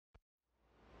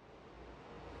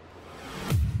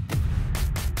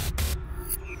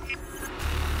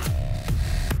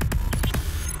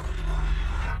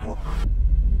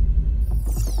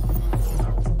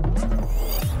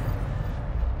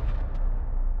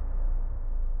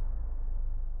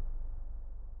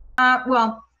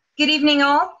Well, good evening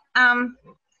all.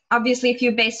 Obviously, if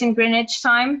you're based in Greenwich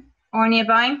time or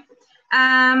nearby.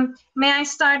 May I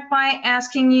start by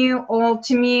asking you all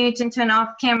to mute and turn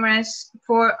off cameras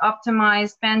for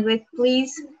optimized bandwidth,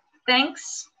 please?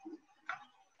 Thanks.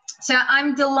 So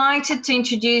I'm delighted to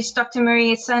introduce Dr.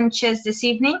 Maria Sanchez this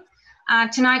evening.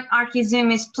 Tonight,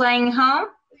 ArchiZoom is playing home.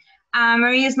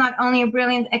 Maria is not only a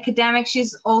brilliant academic,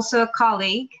 she's also a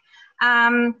colleague.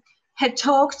 Her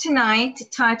talk tonight,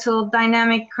 titled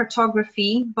Dynamic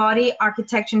Cartography, Body,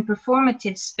 Architecture, and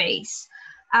Performative Space.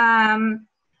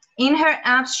 In her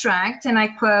abstract, and I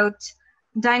quote,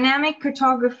 Dynamic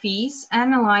Cartographies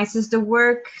analyzes the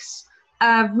works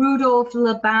of Rudolf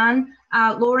Laban,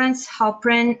 Lawrence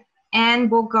Halprin, Anne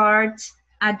Bogart,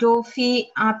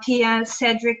 Adolphe Appia,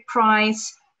 Cedric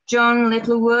Price, John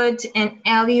Littlewood, and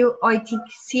Elio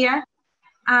Oitixia.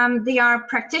 They are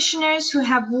practitioners who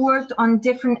have worked on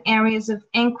different areas of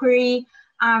inquiry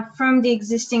from the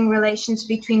existing relations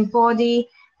between body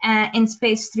and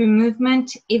space through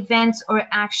movement, events, or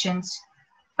actions,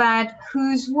 but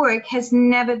whose work has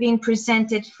never been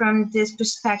presented from this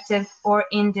perspective or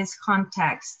in this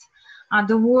context.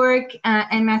 The work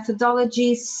and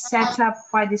methodologies set up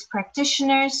by these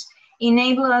practitioners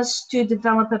enable us to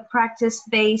develop a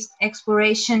practice-based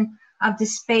exploration of the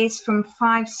space from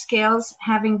 5 scales,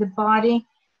 having the body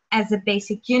as a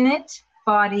basic unit,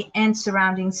 body and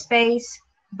surrounding space,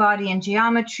 body and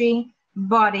geometry,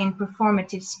 body and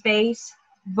performative space,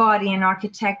 body and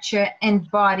architecture, and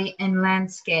body and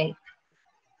landscape.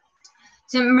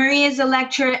 So Maria is a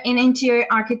lecturer in interior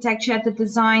architecture at the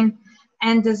design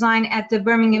at the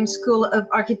Birmingham School of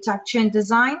Architecture and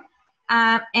Design,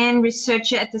 and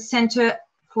researcher at the Center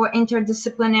for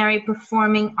Interdisciplinary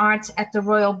Performing Arts at the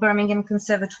Royal Birmingham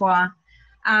Conservatoire.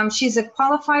 She's a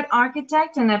qualified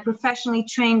architect and a professionally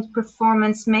trained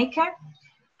performance maker.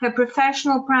 Her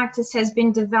professional practice has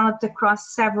been developed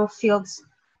across several fields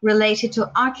related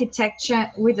to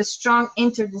architecture with a strong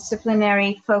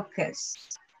interdisciplinary focus.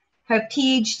 Her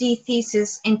PhD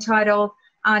thesis entitled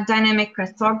Dynamic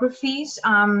Cartographies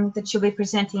that she'll be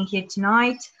presenting here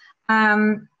tonight,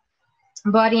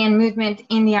 Body and Movement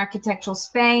in the Architectural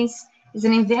Space, is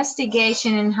an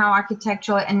investigation in how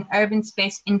architectural and urban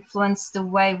space influence the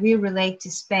way we relate to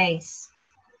space.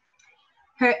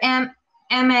 Her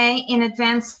MA in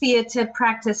Advanced Theatre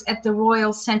Practice at the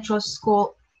Royal Central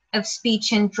School of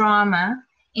Speech and Drama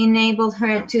enabled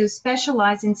her to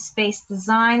specialize in space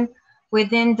design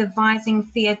within devising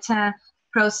theatre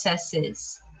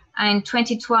processes. In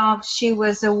 2012, she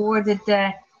was awarded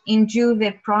the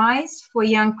Injuve Prize for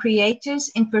Young Creators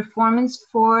in Performance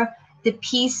for the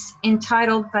piece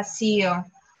entitled Vacío,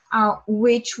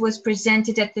 which was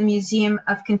presented at the Museum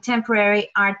of Contemporary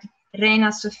Art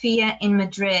Reina Sofia in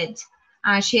Madrid.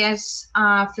 She has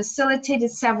facilitated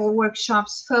several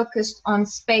workshops focused on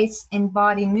space and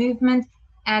body movement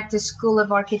at the School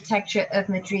of Architecture of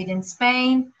Madrid in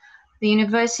Spain, the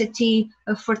University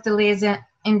of Fortaleza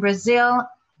in Brazil,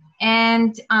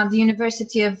 and the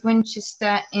University of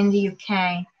Winchester in the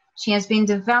UK. She has been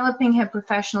developing her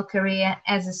professional career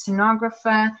as a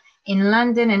scenographer in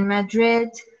London and Madrid,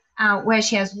 where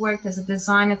she has worked as a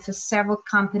designer for several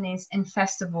companies and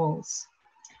festivals.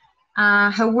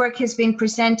 Her work has been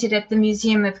presented at the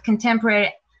Museum of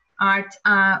Contemporary Art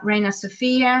Reina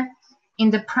Sofia, in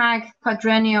the Prague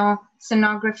Quadrennial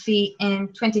Scenography in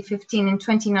 2015 and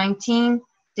 2019,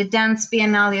 the Dance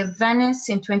Biennale of Venice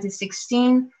in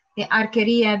 2016, the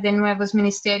Arquería de Nuevos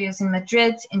Ministerios in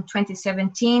Madrid in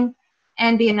 2017,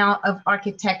 and Biennale of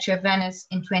Architecture Venice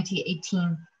in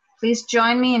 2018. Please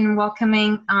join me in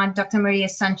welcoming Dr. Maria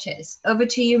Sanchez. Over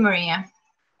to you, Maria.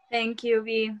 Thank you,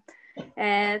 Vi.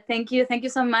 Thank you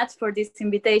so much for this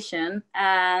invitation.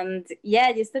 And yeah,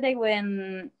 yesterday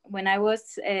when I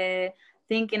was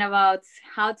thinking about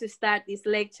how to start this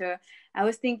lecture, I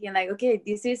was thinking like, okay,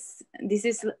 this is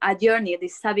a journey,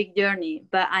 this is a big journey,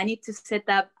 but I need to set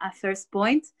up a first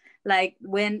point, like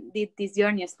when did this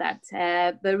journey start?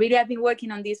 But really I've been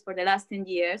working on this for the last 10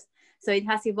 years, so it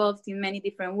has evolved in many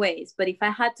different ways. But if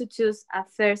I had to choose a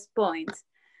first point,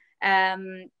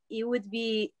 it would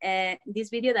be this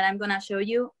video that I'm gonna show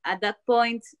you. At that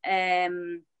point,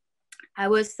 I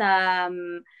was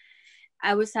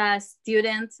a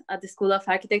student at the School of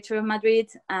Architecture of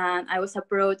Madrid, and I was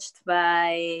approached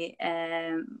by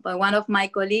one of my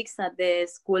colleagues at the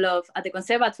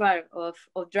Conservatoire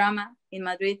of Drama in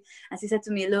Madrid. And she said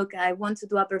to me, look, I want to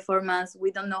do a performance. We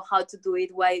don't know how to do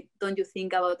it. Why don't you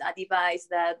think about a device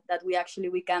that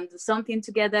we can do something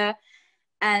together?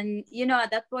 And, you know, at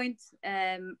that point,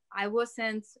 I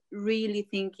wasn't really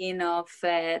thinking of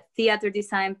theater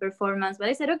design performance, but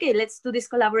I said, okay, let's do this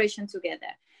collaboration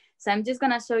together. So I'm just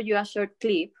gonna show you a short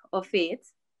clip of it.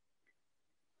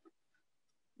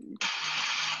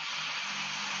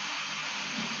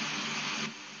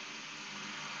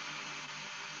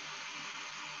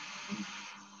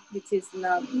 This is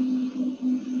not.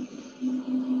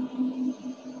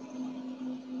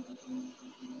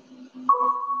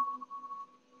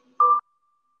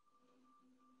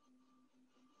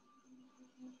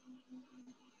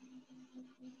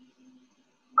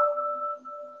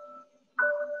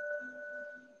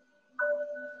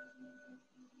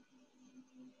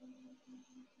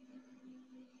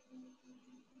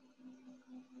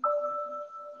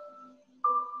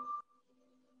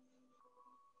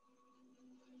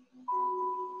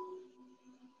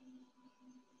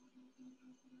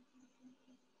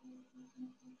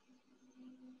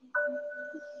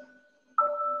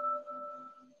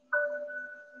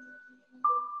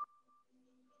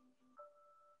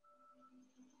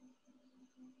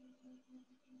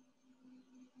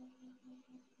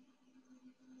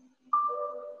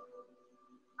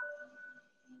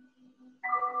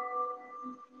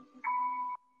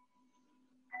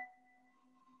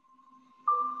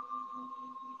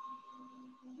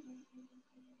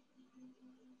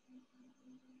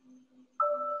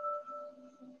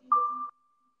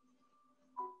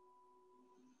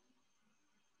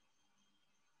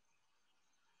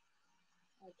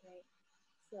 Okay,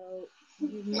 so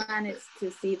you managed to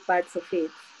see parts of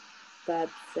it, but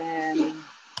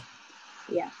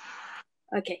yeah.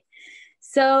 Okay,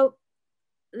 so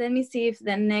let me see if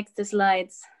the next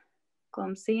slides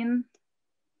comes in.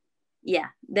 Yeah,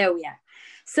 there we are.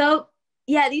 So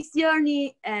yeah, this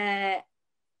journey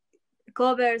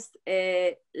covers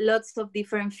lots of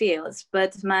different fields,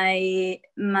 but my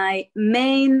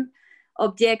main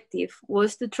objective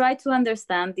was to try to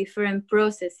understand different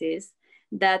processes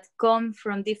that come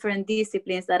from different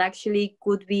disciplines that actually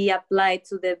could be applied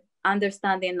to the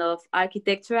understanding of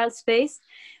architectural space.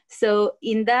 So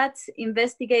in that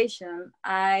investigation,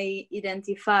 I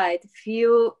identified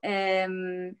few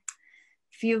very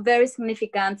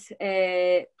significant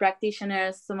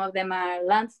practitioners. Some of them are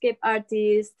landscape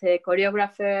artists,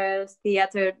 choreographers,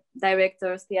 theater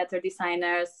directors, theater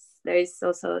designers. There is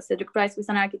also Cedric Price, who's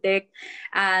an architect,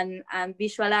 and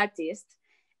visual artists.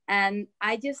 And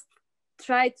I just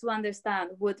tried to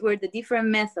understand what were the different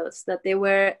methods that they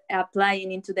were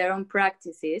applying into their own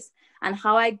practices and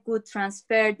how I could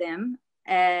transfer them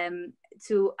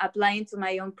to apply into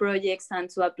my own projects and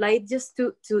to apply just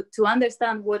to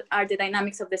understand what are the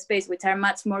dynamics of the space, which are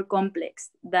much more complex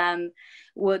than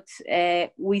what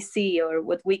we see or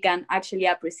what we can actually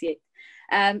appreciate.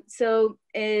 So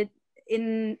I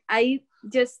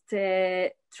just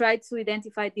tried to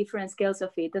identify different scales of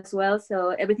it as well. So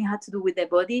everything had to do with the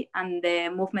body and the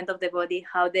movement of the body,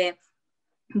 how the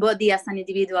body as an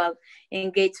individual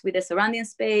engaged with the surrounding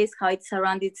space, how it's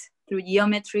surrounded through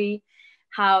geometry,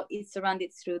 how it's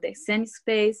surrounded through the scenic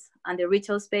space and the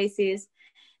ritual spaces,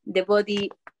 the body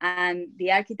and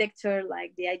the architecture,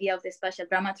 like the idea of the spatial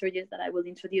dramaturgies that I will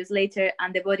introduce later,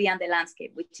 and the body and the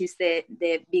landscape, which is the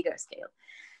bigger scale.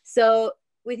 So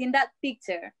within that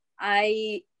picture,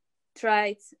 I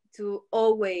tried to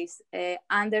always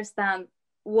understand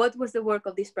what was the work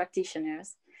of these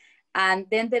practitioners, and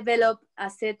then develop a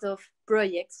set of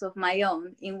projects of my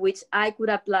own in which I could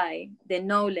apply the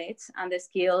knowledge and the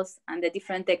skills and the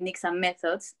different techniques and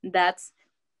methods that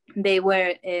they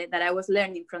were, that I was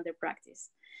learning from their practice.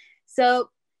 So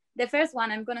the first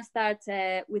one, I'm gonna start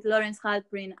with Lawrence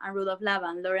Halprin and Rudolf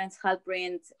Laban. Lawrence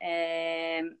Halprin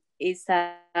is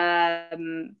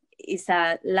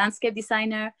a landscape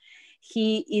designer.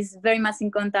 He is very much in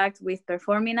contact with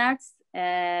performing arts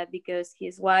because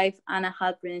his wife, Anna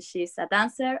Halprin, she's a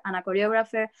dancer and a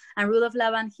choreographer, and Rudolf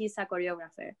Laban, he's a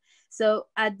choreographer. So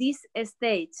at this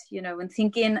stage, you know, when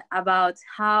thinking about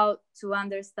how to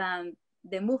understand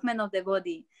the movement of the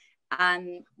body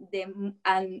and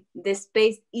the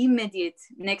space immediate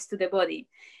next to the body,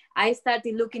 I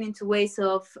started looking into ways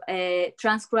of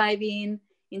transcribing,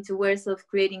 into ways of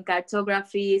creating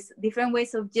cartographies, different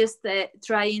ways of just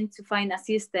trying to find a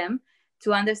system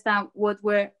to understand what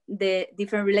were the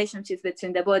different relationships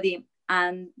between the body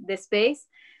and the space.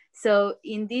 So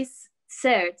in this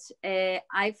search,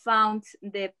 I found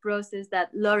the process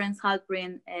that Lawrence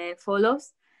Halprin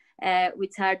follows,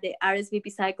 which are the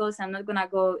RSVP cycles. I'm not gonna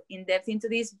go in depth into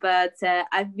this, but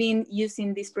I've been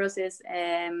using this process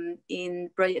in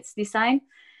projects design,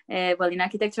 in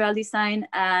architectural design,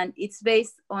 and it's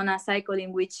based on a cycle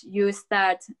in which you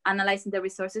start analyzing the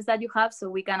resources that you have so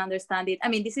we can understand it. I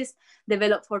mean, this is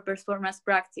developed for performance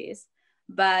practice,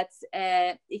 but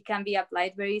it can be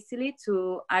applied very easily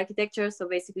to architecture. So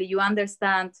basically you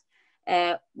understand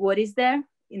what is there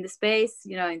in the space,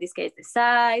 you know, in this case, the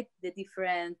site, the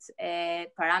different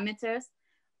parameters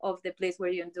of the place where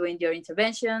you're doing your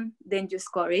intervention. Then you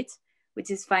score it, which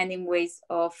is finding ways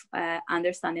of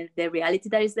understanding the reality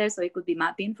that is there. So it could be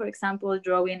mapping, for example,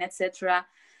 drawing, etc.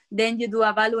 Then you do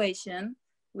evaluation,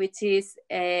 which is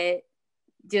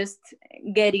just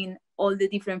getting all the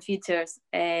different features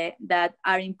that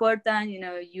are important. You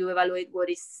know, you evaluate what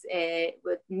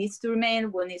needs to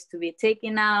remain, what needs to be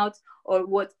taken out, or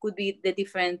what could be the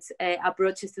different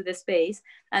approaches to the space.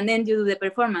 And then you do the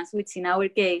performance, which in our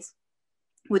case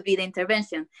would be the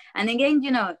intervention. And again,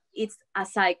 you know, it's a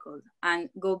cycle and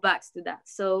go back to that.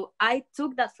 So I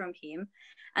took that from him,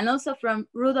 and also from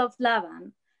Rudolf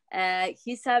Laban.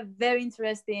 He's a very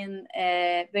interesting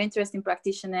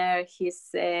practitioner.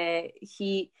 He's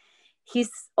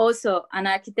also an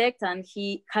architect, and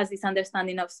he has this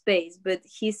understanding of space, but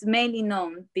he's mainly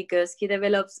known because he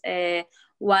develops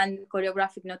one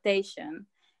choreographic notation,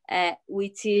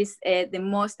 which is the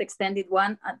most extended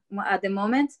one at the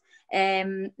moment.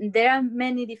 There are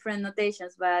many different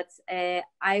notations, but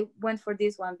I went for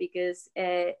this one because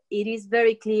it is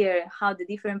very clear how the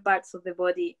different parts of the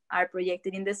body are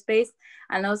projected in the space,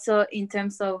 and also in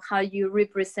terms of how you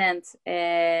represent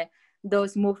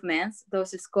those movements,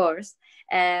 those scores.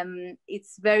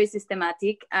 It's very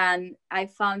systematic, and I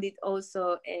found it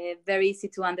also very easy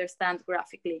to understand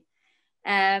graphically.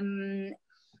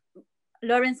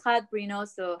 Lawrence Hadbrin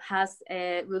also has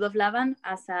Rudolf Laban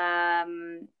as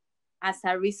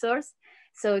a resource.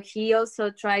 So he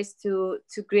also tries to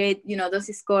create, you know,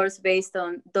 those scores based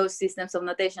on those systems of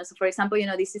notation. So for example, you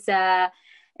know, this is a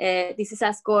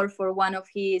score for one of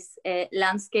his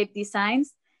landscape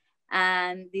designs.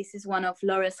 And this is one of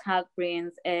Lawrence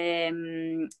Hadbrin's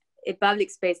a public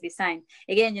space design.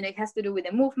 Again, you know, it has to do with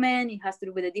the movement, it has to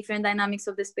do with the different dynamics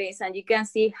of the space, and you can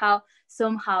see how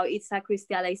somehow it's a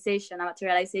crystallization, a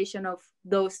materialization of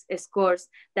those scores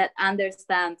that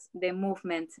understand the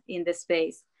movement in the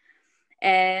space.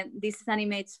 And this is an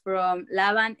image from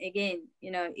Laban. Again,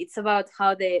 you know, it's about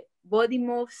how the body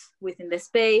moves within the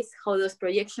space, how those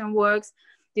projection works.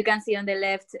 You can see on the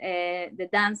left the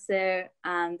dancer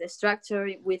and the structure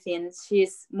within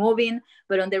she's moving,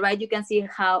 but on the right you can see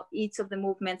how each of the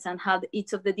movements and how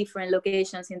each of the different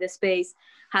locations in the space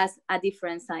has a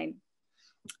different sign.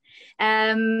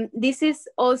 This is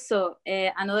also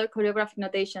another choreographic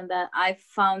notation that I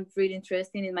found really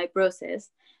interesting in my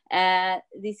process.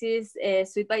 This is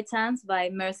Sweet by Chance by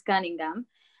Merce Cunningham.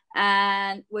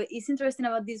 And what is interesting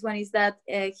about this one is that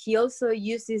he also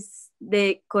uses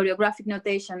the choreographic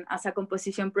notation as a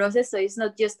composition process. So it's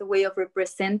not just a way of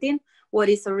representing what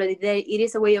is already there, it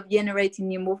is a way of generating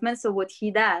new movements. So what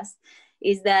he does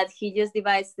is that he just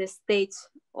divides the stage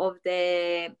of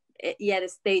the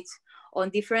stage on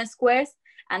different squares,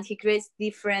 and he creates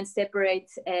different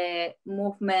separate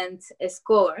movement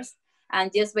scores. And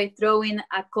just by throwing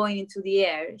a coin into the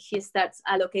air, he starts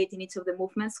allocating each of the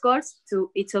movement scores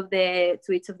to each of the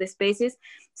spaces.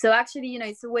 So actually, you know,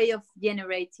 it's a way of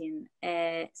generating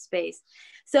space.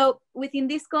 So within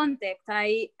this context,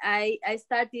 I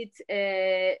started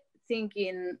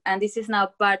thinking, and this is now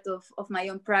part of my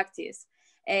own practice,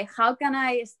 how can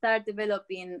I start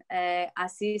developing a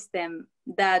system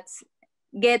that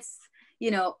gets,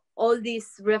 you know, all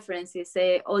these references,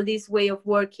 all this way of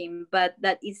working, but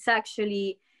that is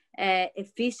actually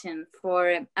efficient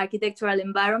for architectural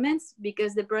environments?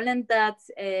 Because the problem that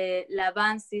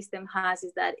Laban's system has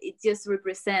is that it just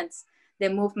represents the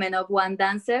movement of one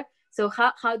dancer. So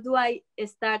how do I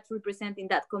start representing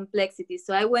that complexity?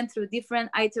 So I went through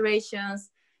different iterations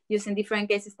using different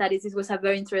case studies. This was a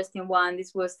very interesting one.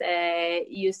 This was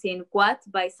using Quad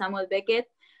by Samuel Beckett.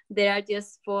 There are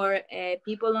just 4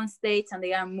 people on stage, and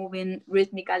they are moving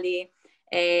rhythmically,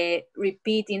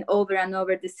 repeating over and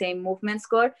over the same movement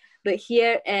score. But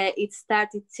here it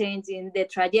started changing the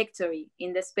trajectory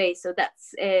in the space. So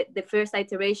that's the first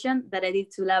iteration that I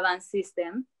did to Laban's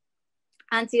system,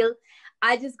 until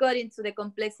I just got into the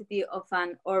complexity of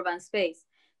an urban space.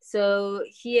 So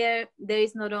here there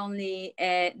is not only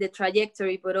the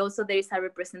trajectory, but also there is a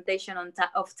representation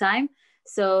of time.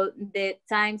 So the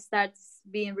time starts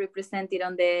being represented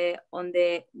on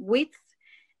the width,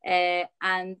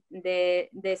 and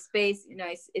the space, you know,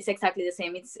 is exactly the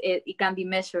same. It can be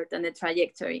measured on the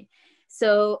trajectory.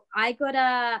 So I got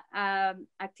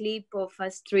a clip of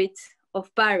a street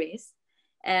of Paris,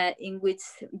 in which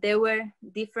there were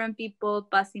different people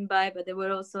passing by, but there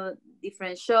were also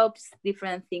different shops,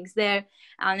 different things there.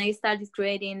 And I started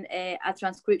creating a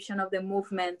transcription of the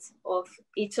movement of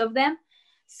each of them.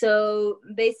 So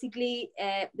basically,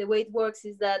 the way it works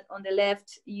is that on the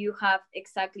left, you have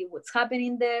exactly what's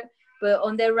happening there. But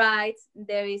on the right,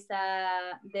 there is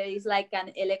like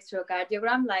an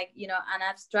electrocardiogram, like, you know, an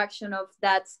abstraction of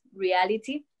that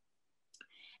reality.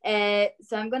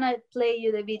 So I'm gonna play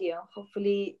you the video.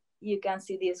 Hopefully you can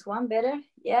see this one better.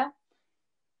 Yeah.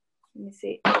 Let me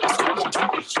see.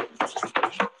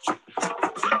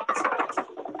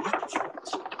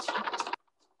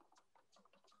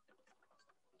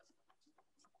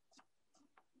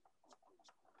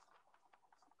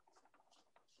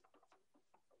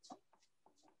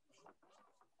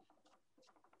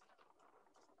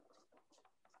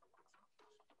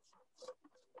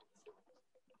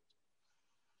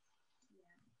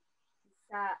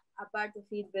 A part of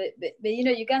it, but you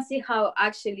know, you can see how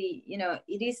actually, you know,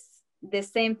 it is the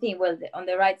same thing. Well, on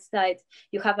the right side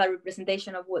you have a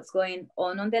representation of what's going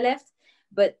on the left,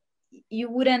 but you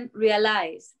wouldn't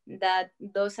realize that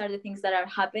those are the things that are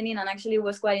happening. And actually it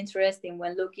was quite interesting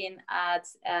when looking at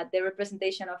the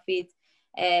representation of it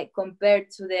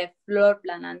compared to the floor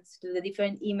plan and to the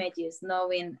different images,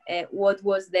 knowing what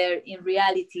was there in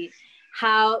reality,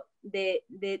 how the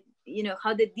you know,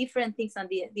 how the different things and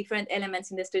the different elements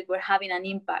in the street were having an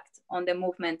impact on the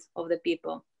movement of the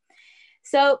people.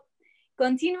 So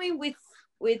continuing with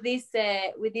this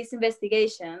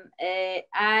investigation,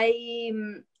 I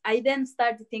then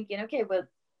started thinking, okay, well,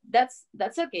 that's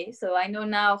okay. So I know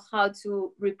now how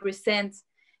to represent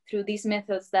through these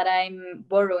methods that I'm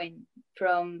borrowing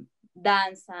from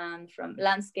dance and from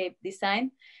landscape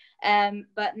design.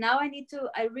 But now I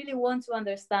really want to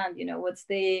understand, you know, what's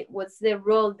the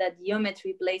role that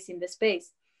geometry plays in the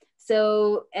space.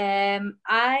 So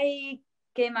I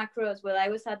came across, well, I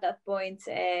was at that point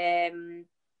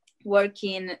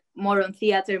working more on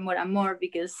theater more and more,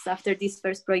 because after this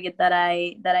first project that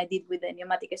I did with the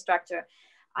pneumatic structure,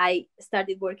 I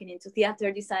started working into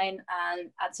theater design, and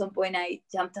at some point I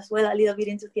jumped as well a little bit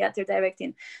into theater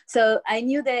directing. So I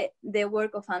knew the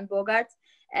work of Anne Bogart.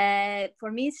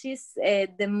 For me, she's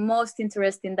the most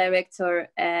interesting director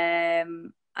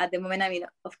at the moment. I mean,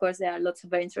 of course, there are lots of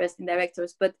very interesting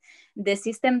directors, but the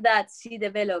system that she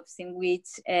develops, in which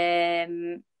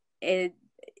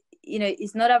you know,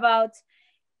 it's not about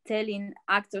telling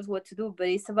actors what to do, but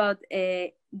it's about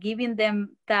giving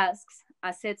them tasks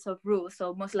as sets of rules,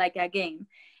 almost like a game,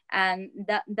 and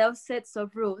those sets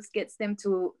of rules gets them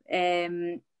to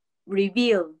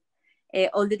reveal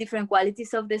all the different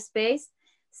qualities of the space.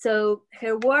 So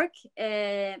her work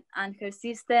and her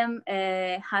system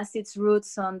has its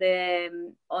roots on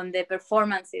the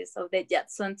performances of the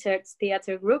Judson Church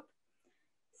Theatre Group.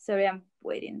 Sorry, I'm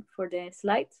waiting for the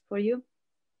slides for you.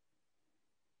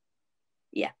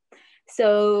 Yeah.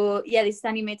 So yeah, this is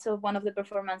an image of one of the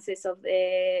performances of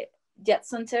the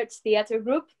Judson Church Theatre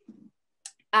Group.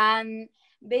 And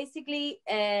basically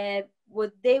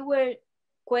what they were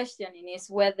questioning is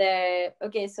whether,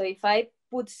 okay, so if I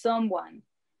put someone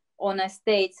on a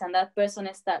stage and that person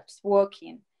starts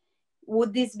walking,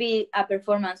 would this be a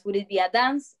performance? Would it be a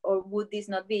dance, or would this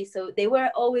not be? So they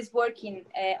were always working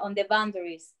on the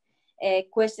boundaries,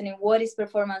 questioning what is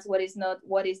performance, what is not,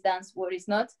 what is dance, what is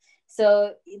not.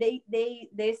 So they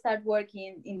start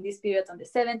working in this period on the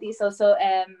 70s. Also,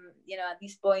 you know, at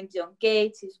this point, John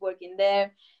Cage is working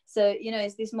there. So, you know,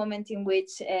 it's this moment in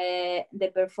which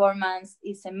the performance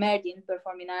is emerging,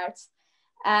 performing arts,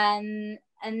 and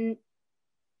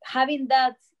having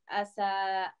that as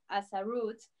a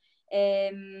root.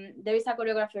 There is a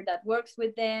choreographer that works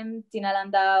with them, Tina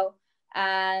Landau,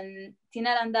 and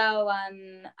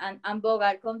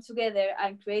Bogart come together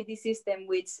and create this system,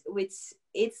 which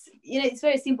it's, you know, it's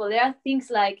very simple. There are things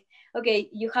like, okay,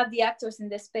 you have the actors in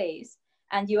the space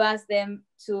and you ask them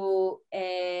to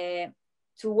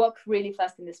walk really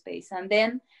fast in the space, and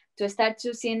then to start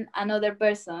choosing another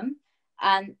person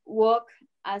and walk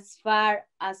as far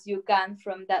as you can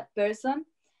from that person,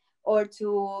 or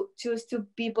to choose two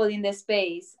people in the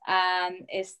space and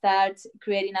start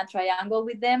creating a triangle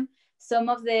with them. Some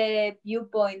of the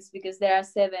viewpoints, because there are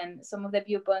 7, some of the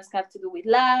viewpoints have to do with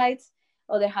light,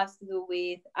 other has to do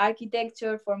with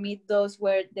architecture. For me, those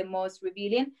were the most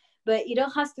revealing, but it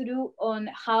all has to do on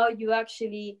how you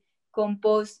actually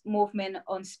compose movement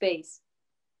on space.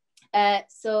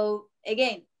 So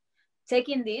again,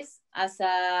 taking this as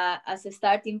a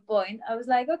starting point, I was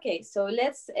like, okay, so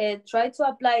let's try to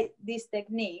apply this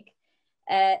technique.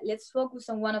 Let's focus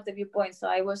on one of the viewpoints. So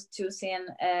I was choosing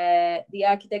the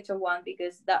architecture one,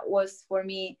 because that was for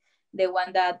me the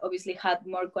one that obviously had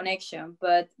more connection,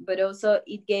 but also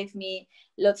it gave me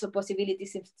lots of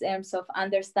possibilities in terms of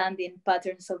understanding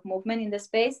patterns of movement in the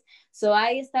space. So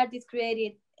I started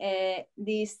creating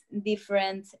these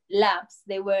different labs.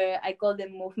 I call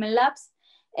them movement labs,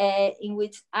 in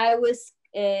which I was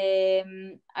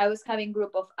I was having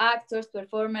group of actors,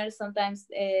 performers. Sometimes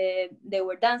they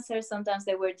were dancers. Sometimes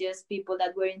they were just people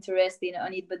that were interested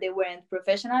on it, but they weren't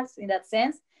professionals in that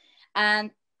sense.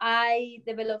 And I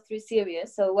developed 3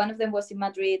 series. So one of them was in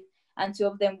Madrid and 2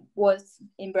 of them was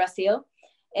in Brazil.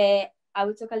 I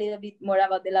will talk a little bit more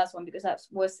about the last one because that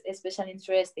was especially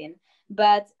interesting.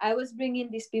 But I was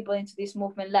bringing these people into these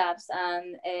movement labs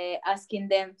and asking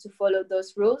them to follow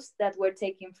those rules that were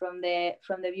taken from the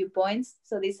viewpoints.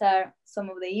 So these are some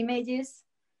of the images.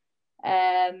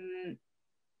 And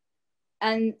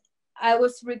I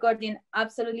was recording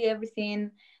absolutely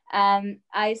everything.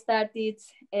 I started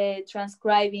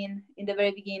transcribing in the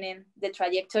very beginning the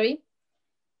trajectory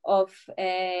of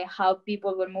how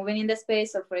people were moving in the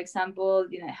space. So for example,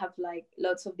 I have like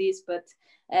lots of these, but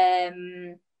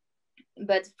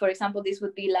for example, this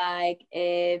would be like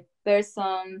a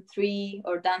person 3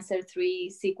 or dancer 3,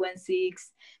 sequence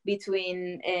 6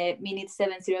 between minute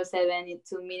 7:07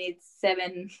 to minute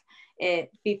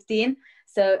 7:15.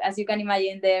 So as you can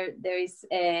imagine, there is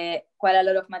quite a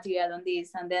lot of material on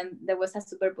this. And then there was a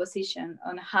superposition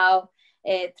on how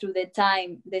through the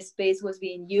time the space was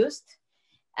being used.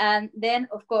 And then,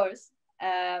 of course,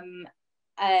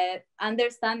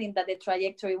 understanding that the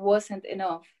trajectory wasn't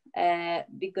enough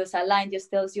because a line just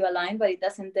tells you a line, but it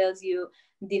doesn't tell you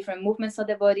different movements of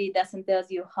the body. It doesn't tell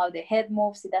you how the head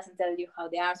moves. It doesn't tell you how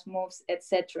the arms moves,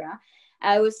 etc.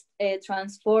 I was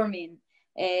transforming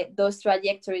those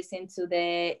trajectories into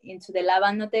the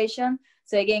Laban notation.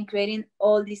 So again, creating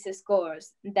all these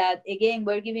scores that again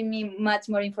were giving me much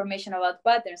more information about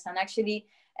patterns. And actually,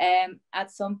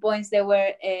 at some points there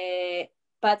were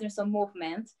patterns of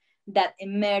movement that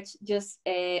emerged just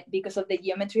because of the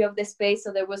geometry of the space.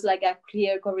 So there was like a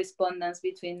clear correspondence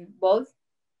between both.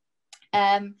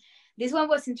 This one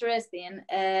was interesting.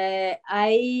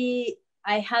 I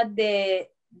had the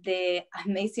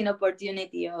amazing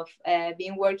opportunity of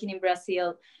being working in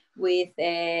Brazil with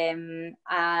a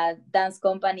dance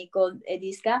company called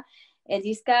Edisca.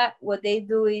 Edisca, what they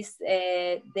do is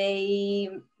they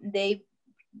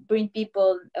bring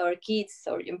people or kids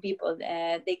or young people.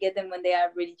 They get them when they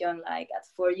are really young, like at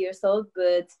 4 years old,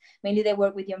 but mainly they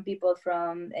work with young people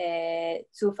from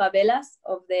 2 favelas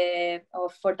of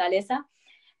Fortaleza,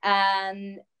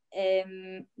 and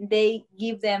they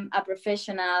give them a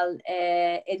professional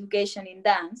education in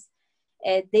dance.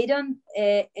 They don't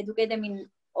educate them in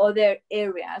other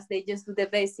areas, they just do the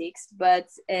basics, but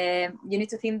you need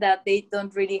to think that they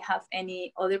don't really have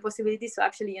any other possibilities. So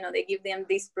actually, they give them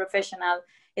this professional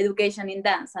education in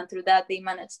dance, and through that they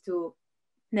manage to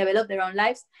develop their own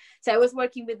lives. So I was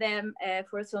working with them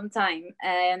for some time,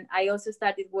 and I also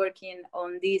started working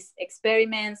on these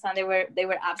experiments, and they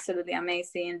were absolutely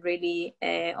amazing, really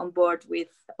on board with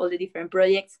all the different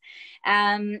projects.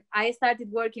 I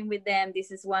started working with them. This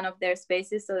is one of their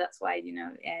spaces, so that's why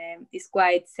it's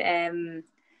quite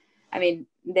I mean,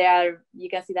 you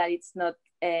can see that it's not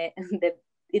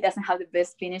it doesn't have the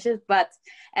best finishes, but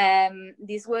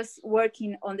this was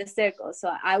working on the circle.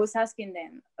 So I was asking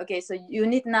them, okay, so you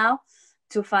need now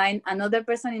to find another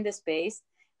person in the space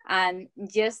and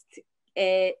just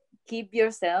keep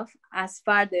yourself as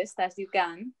farthest as you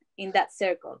can in that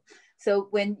circle. So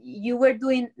when you were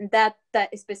doing that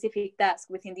specific task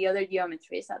within the other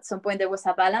geometries, at some point there was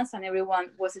a balance and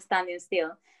everyone was standing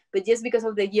still. But just because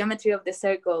of the geometry of the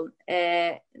circle,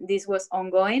 this was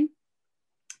ongoing.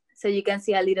 So you can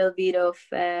see a little bit of,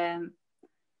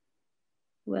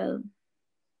 well,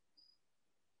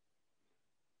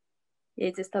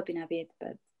 it's stopping a bit,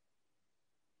 but.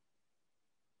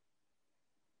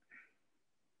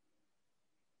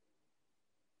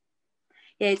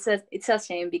 Yeah, it's a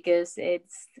shame because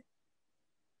it's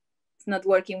not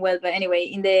working well. But anyway,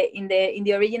 in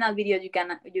the original video, you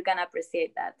can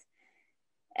appreciate that.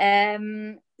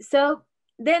 So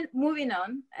then moving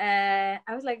on, I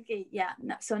was like, okay, yeah.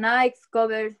 So now I've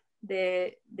covered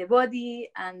the body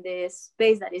and the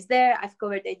space that is there. I've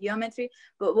covered the geometry,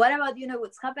 but what about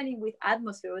what's happening with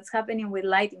atmosphere? What's happening with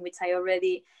lighting, which I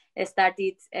already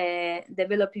started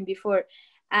developing before.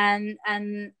 And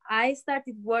I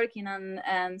started working on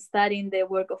and studying the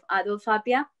work of Adolf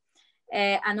Appia,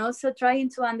 and also trying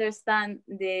to understand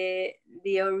the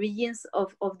origins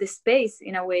of the space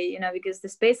in a way, because the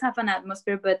space have an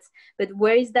atmosphere, but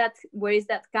where is that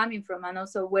coming from, and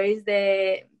also where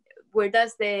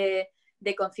does the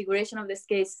configuration of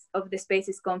the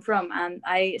spaces come from? And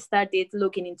I started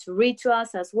looking into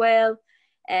rituals as well.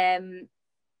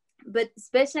 But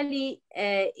especially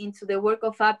into the work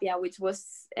of Appia, which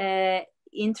was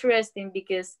interesting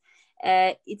because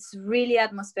it's really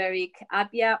atmospheric.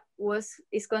 Appia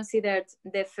is considered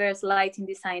the first lighting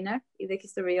designer in the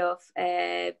history of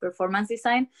performance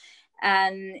design.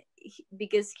 And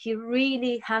because he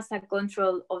really has a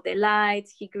control of the light,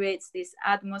 he creates these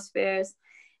atmospheres.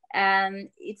 And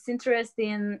it's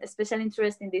interesting, especially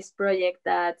interesting, this project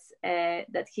that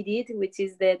he did, which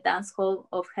is the dance hall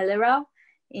of Hellerau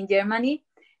in Germany,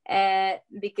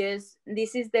 because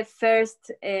this is the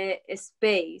first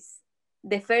space,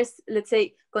 the first, let's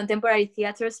say, contemporary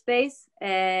theater space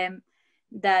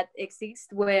that exists,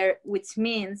 which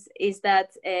means is that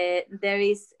there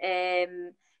is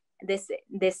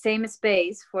the same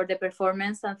space for the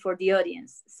performance and for the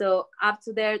audience. So up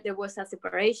to there was a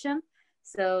separation.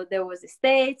 So there was the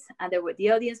stage and there were the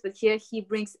audience, but here he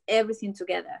brings everything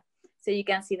together. So you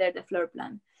can see there the floor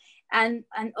plan. And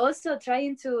also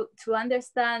trying to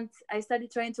understand, I started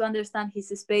trying to understand his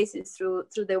spaces through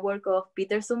the work of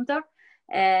Peter Sumter,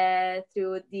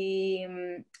 through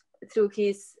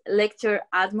his lecture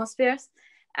Atmospheres,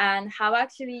 and how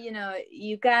actually, you know,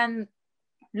 you can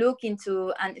look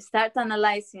into and start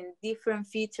analyzing different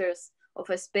features of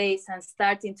a space and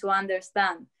starting to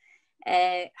understand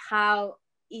how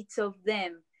each of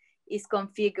them is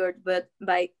configured, but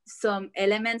by some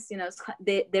elements, you know,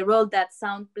 the role that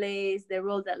sound plays, the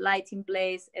role that lighting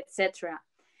plays, etc.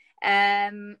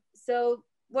 So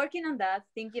working on that,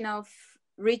 thinking of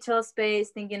ritual space,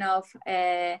 thinking of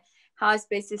how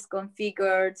space is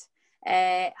configured,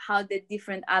 how the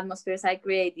different atmospheres are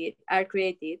created.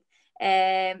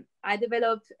 I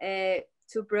developed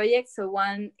 2 projects. So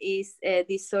one is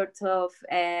this sort of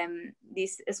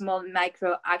these small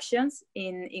micro actions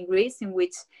in Greece, in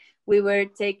which we were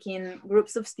taking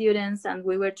groups of students and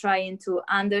we were trying to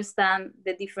understand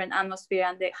the different atmosphere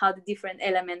and how the different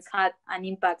elements had an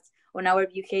impact on our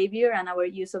behavior and our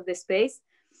use of the space.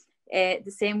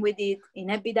 The same we did in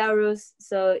Epidaurus.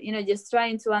 So, you know, just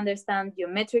trying to understand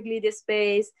geometrically the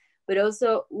space, but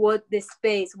also what the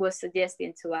space was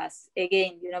suggesting to us,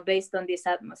 again, you know, based on these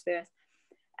atmospheres.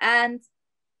 And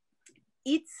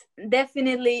it's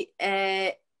definitely,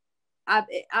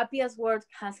 Appiah's work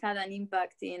has had an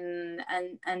impact in,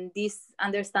 and this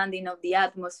understanding of the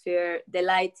atmosphere, the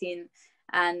lighting,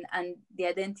 and the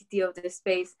identity of the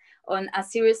space on a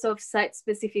series of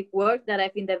site-specific work that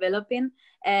I've been developing.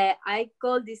 I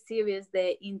call this series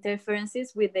the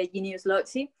Interferences with the Genius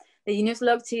Loci. The Genius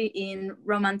Loci in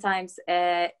Roman times,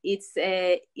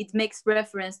 it makes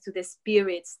reference to the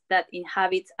spirits that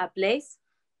inhabit a place.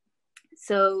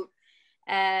 So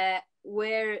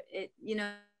where, you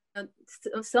know,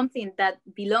 something that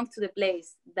belongs to the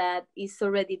place, that is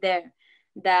already there,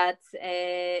 that,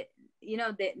 you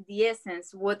know, the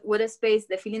essence, what a space,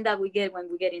 the feeling that we get when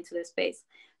we get into the space.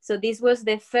 So this was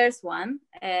the first one,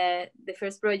 the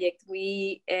first project.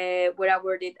 We were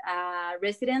awarded a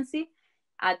residency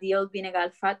at the old Vinegal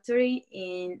factory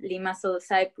in Limassol,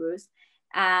 Cyprus.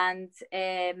 And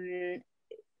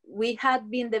we had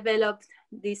been developed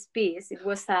this piece. It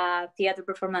was a theater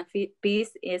performance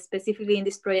piece, specifically in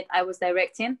this project I was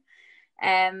directing.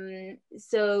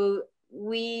 So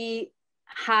we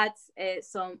had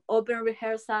some open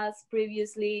rehearsals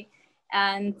previously,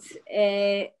 and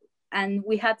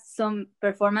we had some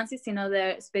performances in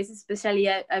other spaces. Especially,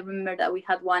 I remember that we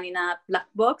had one in a black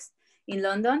box in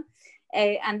London,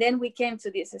 and then we came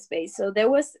to this space. So there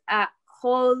was a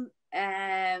whole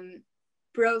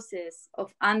process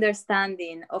of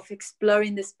understanding, of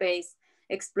exploring the space,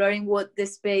 exploring what the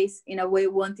space in a way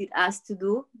wanted us to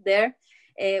do there.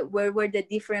 Where were the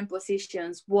different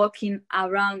positions, walking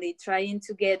around it, trying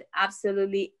to get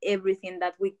absolutely everything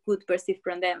that we could perceive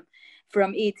from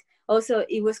it. Also,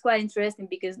 it was quite interesting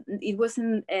because it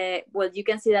wasn't, well, you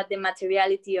can see that the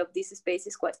materiality of this space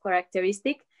is quite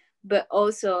characteristic, but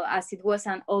also as it was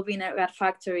an old vinegar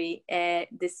factory,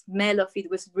 the smell of it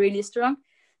was really strong.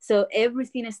 So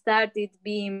everything started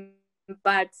being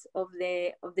part of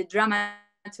the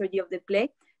dramaturgy of the play.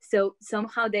 So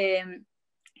somehow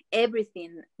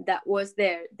everything that was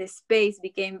there, the space,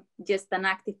 became just an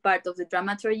active part of the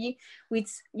dramaturgy, which,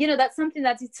 you know, that's something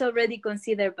that it's already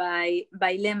considered by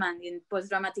Lehmann in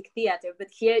post-dramatic theater. But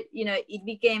here, you know, it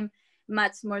became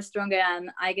much more stronger, and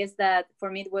I guess that for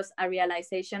me it was a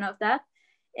realization of that.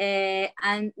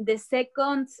 And the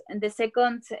second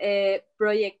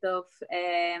project of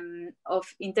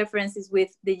Interferences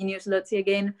with the Genius Loci,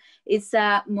 again, it's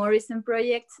a more recent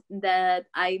project that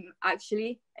I'm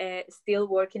actually still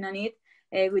working on it,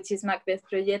 which is Macbeth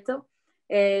Progetto.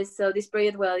 So this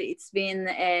project, well, it's been,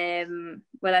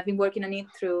 well, I've been working on it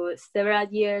through several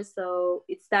years. So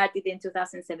it started in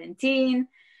 2017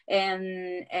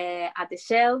 and at the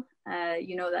Shell,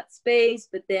 you know, that space,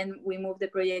 but then we moved the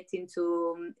project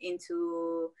into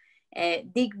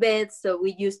dig beds. So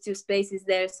we used 2 spaces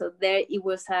there. So there it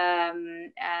was a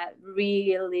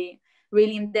really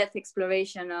in-depth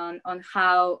exploration on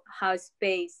how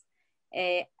space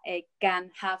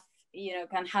can have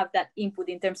that input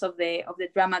in terms of the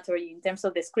dramaturgy, in terms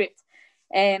of the script.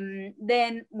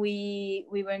 Then we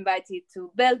were invited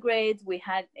to Belgrade. We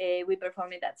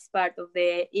performed it as part of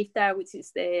the IFTAR, which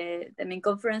is the main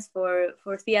conference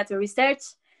for theater research.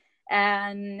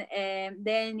 And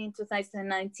then in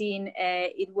 2019,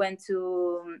 it went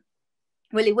to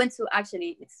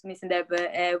actually, it's missing there,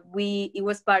 but it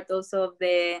was part also of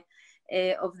the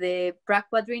Prague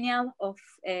Quadrennial of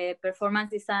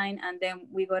performance design, and then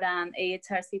we got an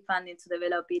AHRC funding to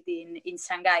develop it in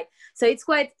Shanghai. So it's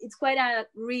quite a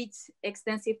rich,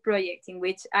 extensive project in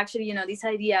which actually, this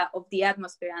idea of the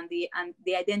atmosphere and the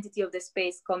identity of the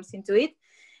space comes into it.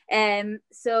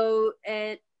 So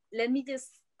let me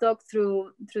just talk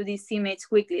through this image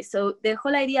quickly. So the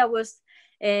whole idea was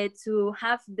to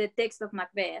have the text of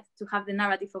Macbeth, to have the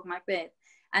narrative of Macbeth,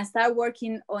 and start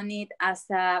working on it as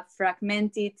a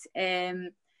fragmented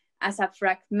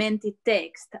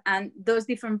text. And those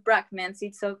different fragments,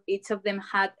 each of them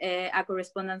had a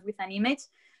correspondence with an image.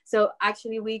 So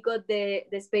actually we got the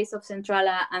space of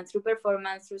Centrala, and through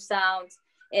performance, through sound,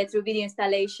 through video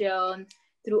installation,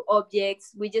 through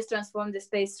objects, we just transformed the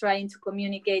space, trying to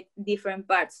communicate different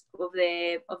parts of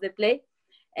the play.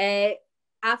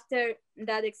 After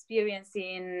that experience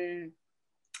in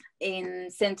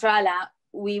Centrala,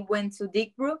 we went to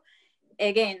Digbro.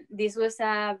 Again, this was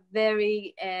a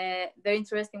very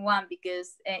interesting one,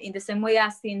 because in the same way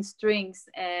as in Strings,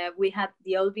 we had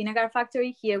the old vinegar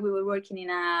factory. Here we were working in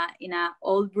a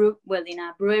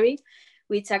brewery,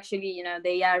 which actually,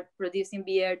 they are producing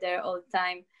beer there all the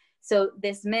time. So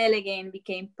the smell again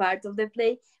became part of the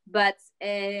play. But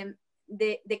the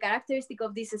characteristic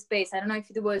of this space, I don't know if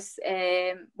it was,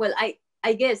 I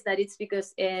guess that it's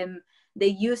because the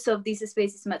use of this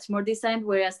space is much more designed,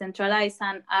 whereas Centrala is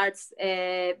an arts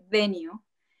venue.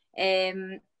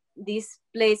 This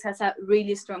place has a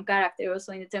really strong character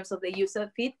also in terms of the use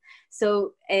of it.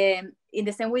 So in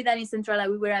the same way that in Centrala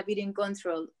we were a bit in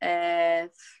control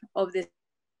of the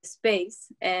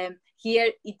space,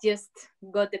 here it just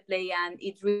got the play, and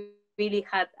it really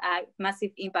had a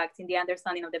massive impact in the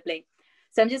understanding of the play.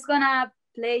 So I'm just gonna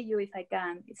play you, if I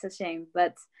can, it's a shame,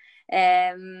 but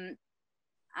a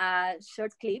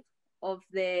short clip of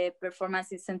the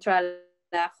performance in Centrala.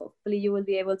 Hopefully you will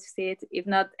be able to see it. If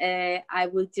not, I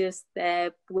will just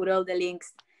put all the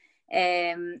links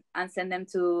and send them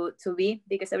to V,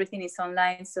 because everything is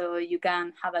online, so you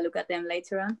can have a look at them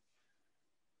later on.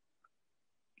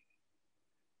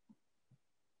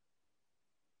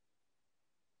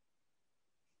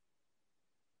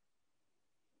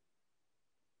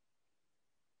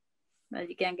 Well,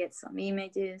 you can get some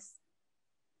images.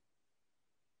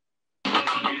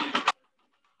 I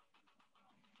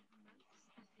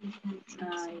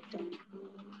don't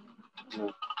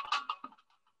know.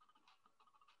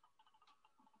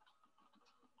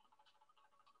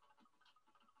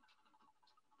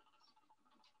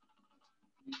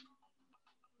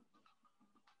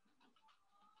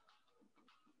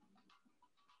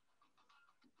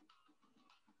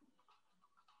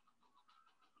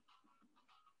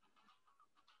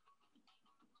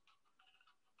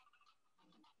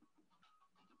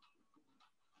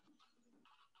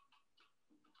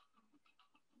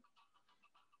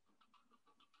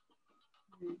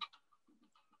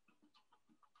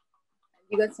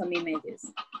 You got some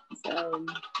images. So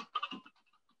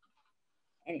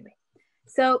anyway,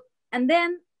 so and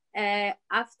then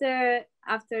after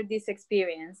this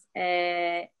experience,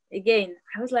 again,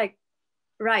 I was like,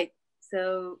 right.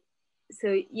 So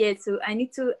yeah. So I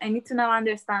need to now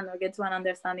understand, or get to an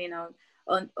understanding on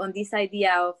this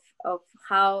idea of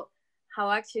how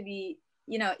actually,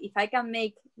 if I can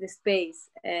make the space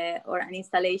or an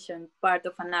installation part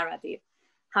of a narrative,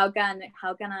 how can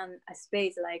a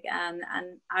space like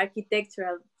an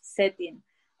architectural setting,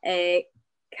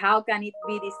 how can it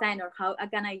be designed, or how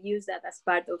can I use that as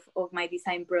part of my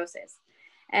design process?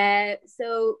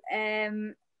 So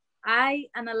I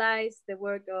analyzed the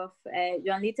work of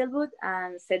Joan Littlewood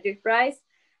and Cedric Price,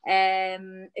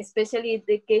 especially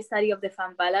the case study of the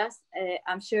Fan Palace.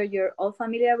 I'm sure you're all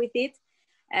familiar with it.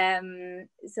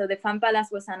 So the Fan Palace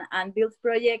was an unbuilt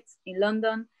project in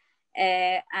London,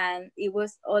 and it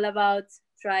was all about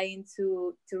trying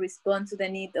to respond to the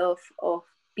need of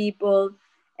people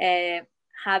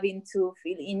having to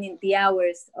fill in the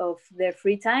hours of their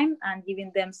free time, and giving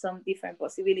them some different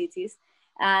possibilities.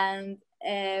 And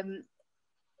I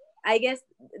guess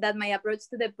that my approach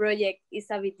to the project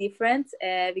is a bit different,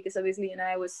 because obviously,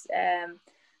 I was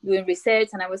doing research,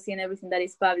 and I was seeing everything that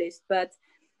is published. But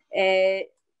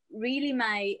really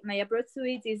my approach to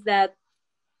it is that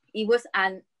it was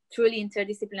a truly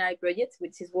interdisciplinary project,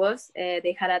 which it was.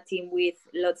 They had a team with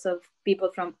lots of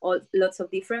people from lots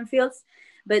of different fields.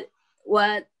 But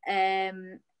what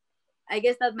I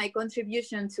guess that my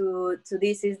contribution to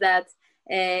this is that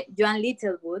Joan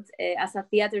Littlewood, as a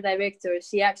theater director,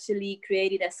 she actually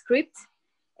created a script,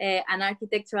 an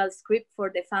architectural script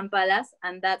for the Fan Palace,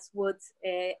 and that's what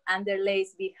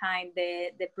underlays behind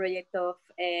the project of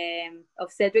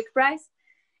Cedric Price.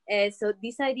 So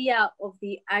this idea of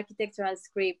the architectural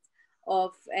script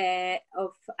of a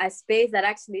space that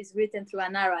actually is written through a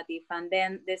narrative, and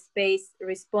then the space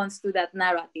responds to that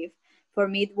narrative. For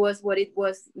me, it was what it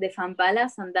was, the Fan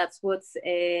Palace, and that's what's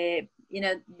the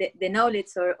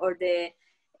knowledge or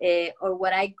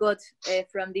what I got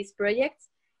from this project.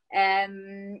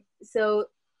 So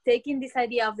taking this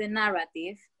idea of the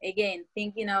narrative, again,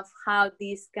 thinking of how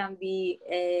this can be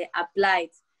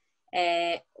applied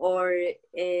or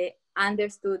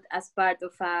understood as part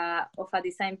of a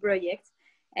design project,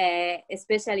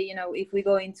 especially if we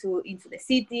go into the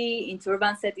city, into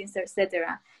urban settings,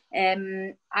 etc.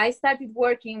 I started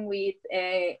working with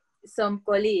some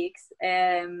colleagues,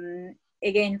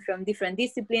 again from different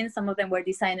disciplines. Some of them were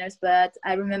designers, but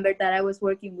I remember that I was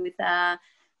working with a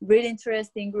really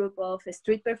interesting group of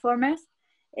street performers,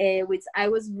 which I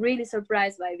was really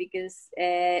surprised by, because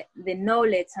the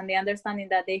knowledge and the understanding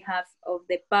that they have of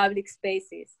the public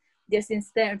spaces, just in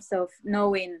terms of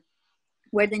knowing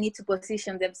where they need to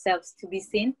position themselves to be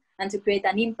seen and to create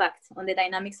an impact on the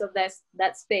dynamics of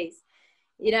that space.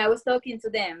 I was talking to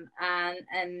them,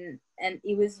 and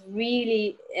it was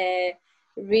really,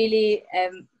 really,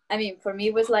 I mean, for me,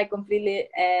 it was like completely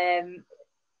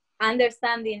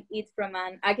understanding it from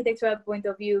an architectural point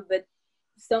of view, but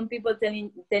some people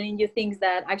telling you things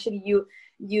that actually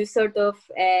you sort of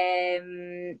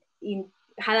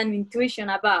had an intuition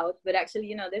about, but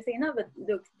actually, they're saying, no, but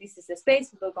look, this is a space,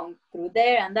 people come through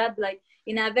there and that, like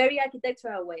in a very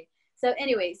architectural way. So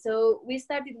anyway, so we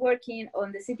started working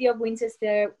on the city of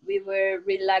Winchester. We were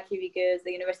really lucky because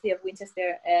the University of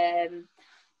Winchester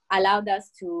allowed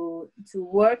us to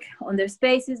work on their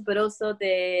spaces, but also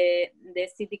the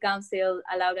city council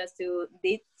allowed us to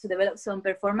develop some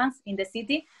performance in the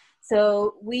city.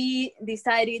 So we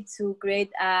decided to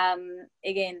create,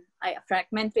 again, a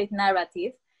fragmented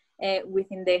narrative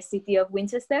within the city of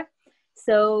Winchester.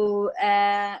 So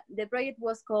the project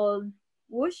was called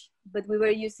Whoosh, but we were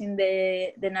using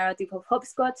the narrative of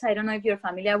Hopscotch. I don't know if you're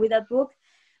familiar with that book,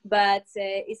 but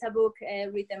it's a book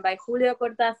written by Julio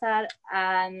Cortázar,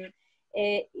 and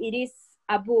it is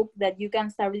a book that you can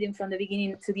start reading from the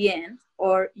beginning to the end,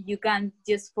 or you can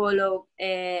just follow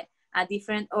a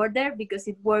different order, because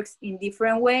it works in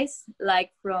different ways,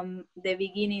 like from the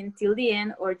beginning till the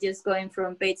end, or just going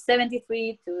from page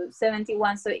 73 to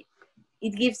 71. So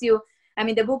it gives you, I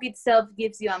mean, the book itself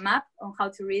gives you a map on how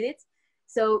to read it.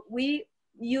 So we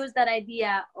use that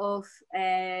idea of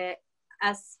a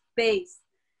space,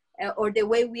 or the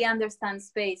way we understand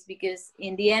space, because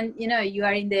in the end, you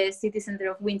are in the city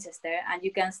center of Winchester, and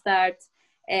you can start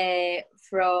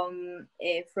from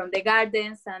the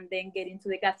gardens and then get into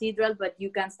the cathedral, but you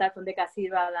can start from the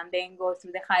cathedral and then go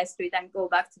through the high street and go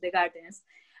back to the gardens,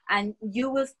 and you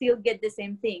will still get the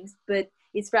same things, but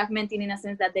it's fragmenting in a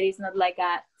sense that there is not like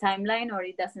a timeline, or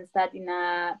it doesn't start in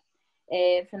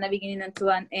from the beginning and to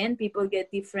an end. People get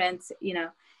different,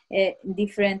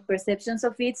 different perceptions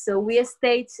of it. So we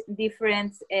stage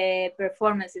different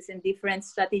performances in different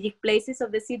strategic places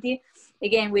of the city.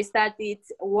 Again, we started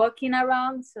walking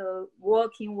around. So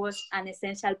walking was an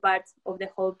essential part of the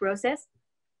whole process.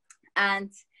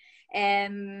 And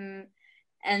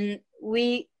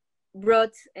we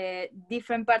brought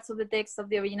different parts of the text of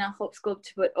the original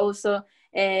Hopscotch, but also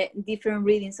different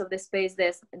readings of the space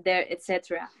there,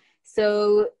 etc.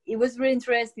 So it was really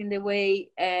interesting the way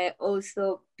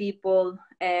also people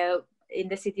in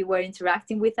the city were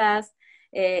interacting with us.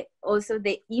 Also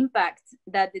the impact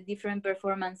that the different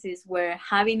performances were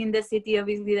having in the city.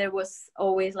 Obviously there was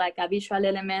always like a visual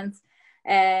element,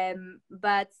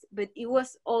 but it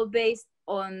was all based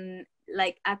on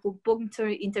like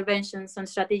acupuncture interventions on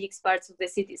strategic parts of the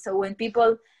city. So when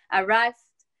people arrived,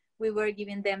 we were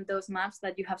giving them those maps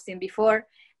that you have seen before,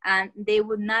 and they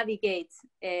would navigate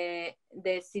the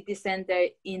city center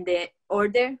in the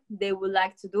order they would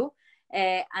like to do.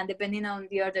 And depending on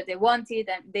the order they wanted,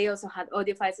 and they also had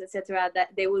audio files, etc.,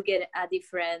 that they will get a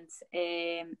different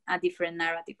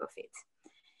narrative of it.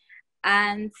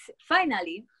 And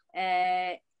finally,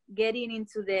 getting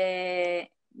into the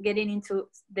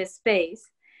space,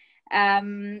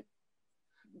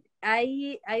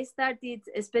 I started,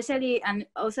 especially, and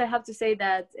also I have to say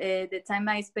that the time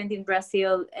I spent in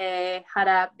Brazil had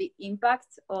a big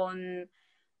impact on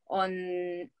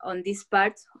this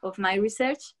part of my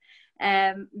research,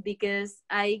 because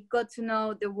I got to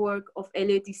know the work of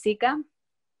Elliot Isika.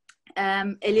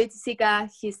 Elliot Isika,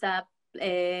 he's a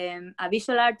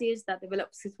visual artist that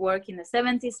develops his work in the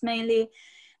 70s mainly,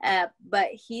 but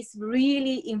he's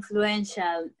really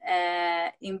influential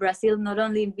in Brazil, not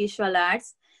only in visual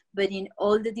arts, but in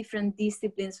all the different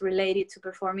disciplines related to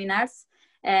performing arts,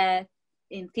 in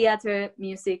theater,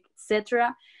 music,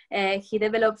 etc. He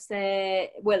develops,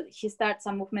 he starts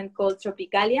a movement called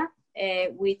Tropicalia,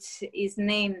 which is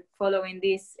named following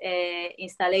this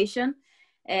installation.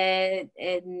 And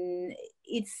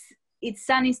it's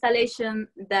an installation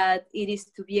that it is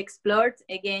to be explored.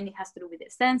 Again, it has to do with the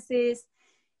senses.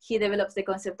 He develops the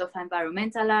concept of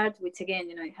environmental art, which again,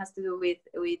 it has to do with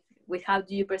how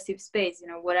do you perceive space,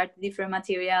 what are the different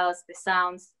materials, the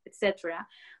sounds, etc.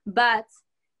 But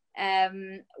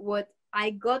what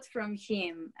I got from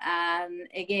him, and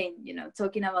again,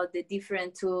 talking about the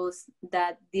different tools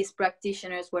that these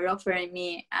practitioners were offering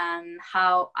me and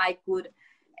how I could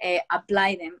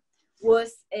apply them,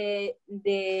 was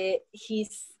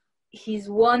his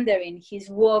wandering, his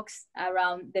walks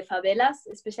around the favelas,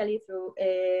 especially through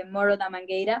Morro da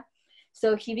Mangueira.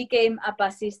 So he became a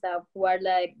passista, who are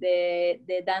like the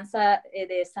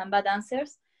samba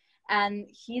dancers, and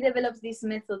he develops this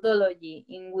methodology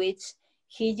in which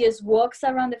he just walks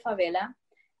around the favela,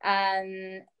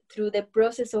 and through the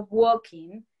process of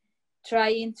walking,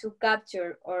 trying to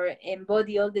capture or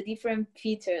embody all the different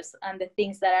features and the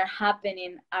things that are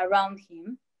happening around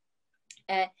him.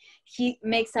 He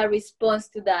makes a response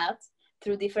to that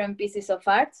through different pieces of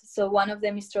art. So one of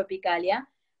them is Tropicalia,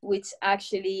 which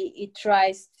actually it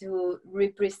tries to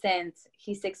represent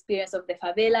his experience of the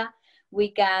favela. We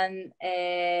can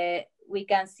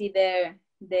see there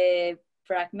the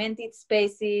fragmented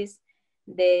spaces,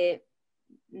 the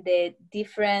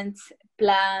different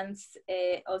plants,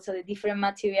 also the different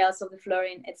materials of the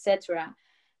flooring, etc.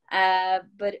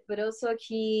 But also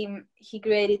he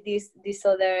created this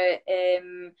other,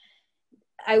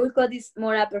 I would call this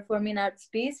more a performing arts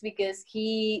piece, because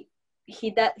he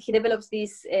develops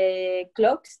these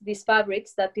cloaks, these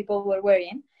fabrics that people were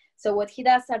wearing. So what he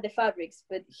does are the fabrics,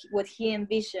 but what he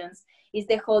envisions is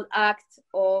the whole act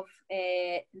of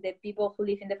the people who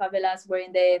live in the favelas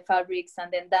wearing the fabrics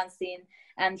and then dancing.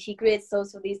 And he creates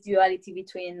also this duality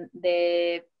between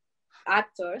the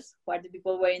actors, who are the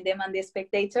people wearing them, and the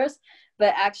spectators,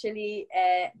 but actually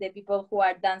the people who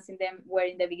are dancing them were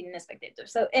in the beginning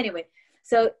spectators. So anyway,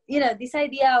 so this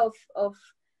idea of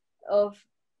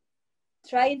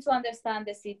trying to understand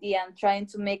the city and trying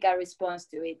to make a response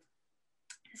to it.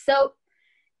 So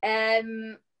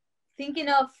thinking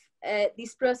of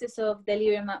this process of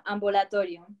delirium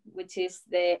ambulatorium, which is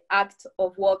the act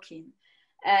of walking,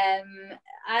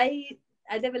 I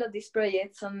developed this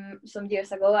project some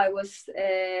years ago. I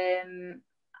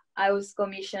was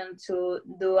commissioned to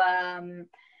do an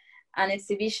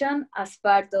exhibition as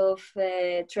part of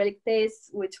Trellick Taste,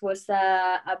 which was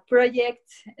a project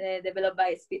developed by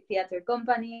a theater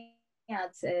company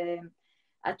at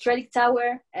Trellick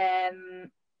Tower.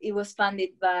 It was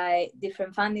funded by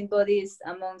different funding bodies,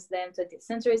 amongst them 20th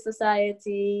Century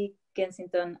Society,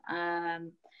 Kensington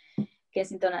and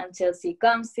Chelsea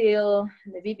Council,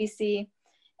 the BBC.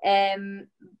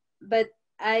 But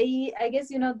I guess,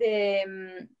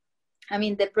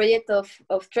 the project of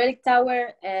Trellick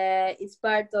Tower is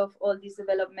part of all these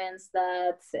developments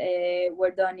that were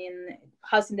done in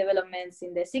housing developments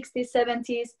in the 60s,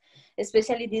 70s.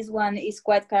 Especially this one is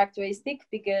quite characteristic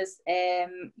because,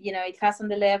 it has on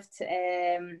the left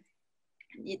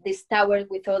this tower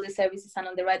with all the services, and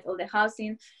on the right all the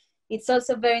housing. It's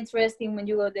also very interesting when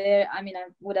you go there. I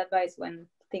would advise, when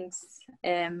things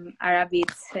are a bit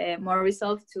more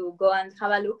resolved, to go and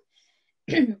have a look.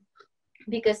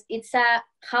 Because it's a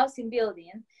housing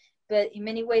building, but in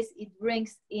many ways it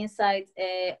brings inside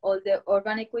all the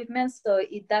urban equipment, so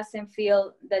it doesn't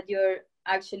feel that you're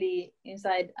actually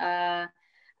inside a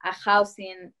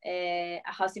housing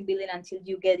building until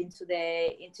you get into the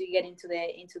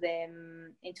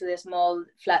small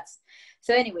flats.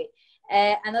 So anyway,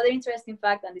 another interesting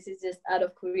fact, and this is just out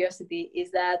of curiosity, is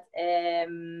that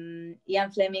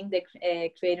Ian Fleming, the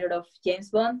creator of James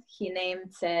Bond, he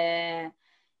named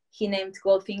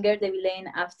Goldfinger the villain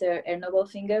after Ernest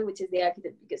Goldfinger, which is the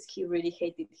architect, because he really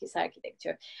hated his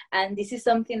architecture. And this is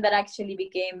something that actually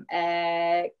became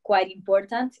quite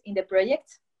important in the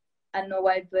project. I don't know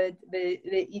why, but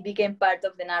it became part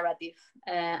of the narrative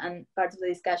and part of the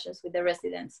discussions with the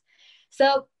residents.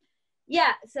 So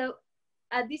yeah, so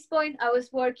at this point I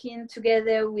was working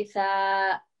together with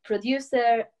a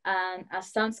producer and a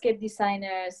soundscape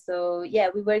designer. So yeah,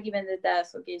 we were given the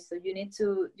task, okay, so you need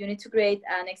to create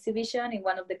an exhibition in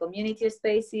one of the community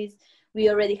spaces. We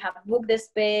already have booked the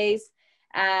space,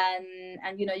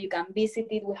 and you know, you can visit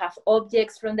it. We have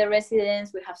objects from the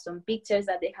residents, we have some pictures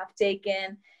that they have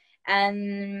taken,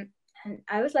 and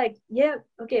I was like, yeah,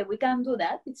 okay, we can do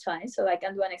that, it's fine, so I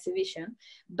can do an exhibition.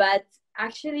 But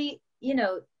actually, you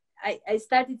know, I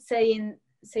started saying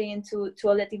to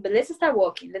all the team, but let's start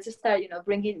walking. Let's start, you know,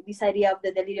 bringing this idea of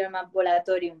the delirium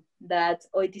ambulatorium that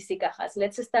OITC has.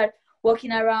 Let's start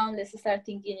walking around. Let's start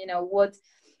thinking, you know, what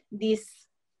this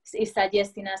is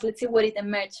suggesting us. Let's see what it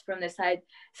emerged from the side.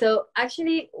 So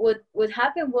actually, what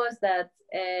happened was that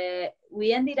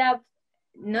we ended up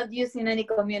not using any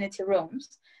community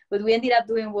rooms. What we ended up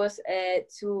doing was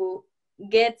to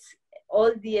get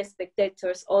all the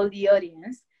spectators, all the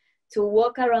audience, to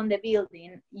walk around the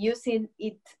building, using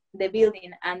it, the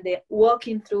building, and the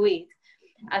walking through it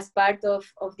as part of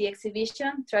the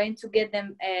exhibition, trying to get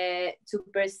them to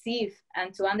perceive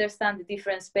and to understand the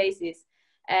different spaces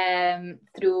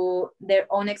through their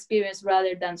own experience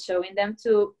rather than showing them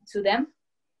to them.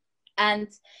 And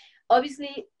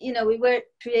obviously, you know, we were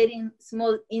creating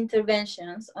small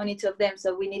interventions on each of them,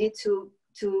 so we needed to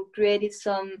create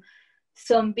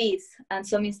some beats and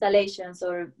some installations,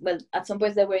 or well, at some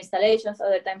points there were installations,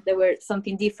 other times there were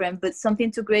something different, but something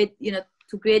to create, you know,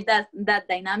 to create that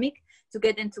dynamic, to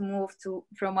get them to move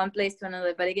from one place to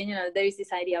another. But again, you know, there is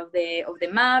this idea of the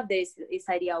map, there is this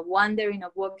idea of wandering,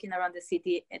 of walking around the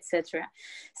city, etc.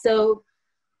 So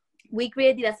we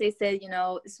created, as I said, you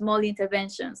know, small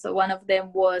interventions. So one of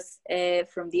them was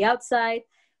from the outside.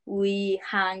 We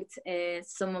hanged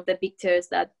some of the pictures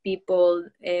that people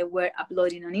were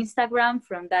uploading on Instagram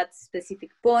from that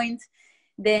specific point.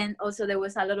 Then also there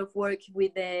was a lot of work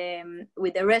with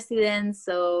the residents.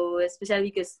 So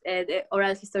especially because the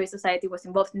Oral History Society was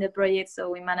involved in the project, so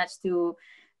we managed to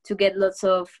get lots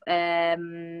of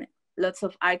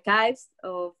archives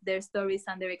of their stories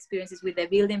and their experiences with the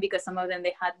building, because some of them,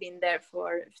 they had been there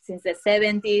since the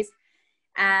 70s.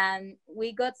 And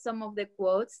we got some of the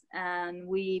quotes and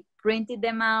we printed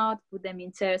them out, put them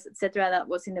in chairs, etc. That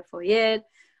was in the foyer.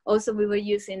 Also, we were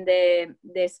using the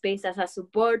space as a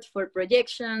support for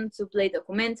projection, to play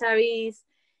documentaries,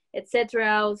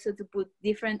 etc. Also to put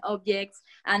different objects,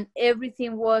 and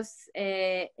everything was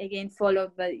again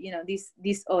followed by, you know,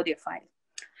 this audio file.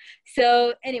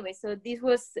 So anyway, so this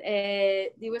was a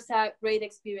great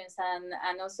experience,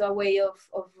 and also a way of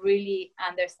really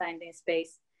understanding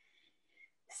space.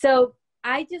 So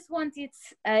I just wanted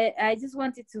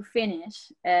to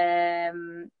finish,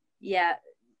 yeah,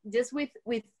 just with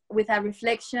a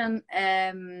reflection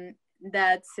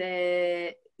that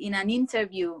in an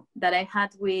interview that I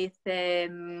had with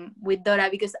Dora,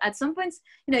 because at some points,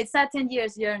 you know, it's a 10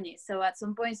 years journey. So at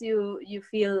some points you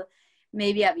feel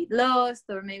maybe a bit lost,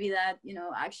 or maybe that, you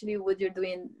know, actually what you're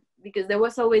doing, because there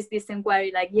was always this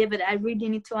inquiry, like, yeah, but I really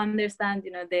need to understand,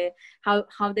 you know,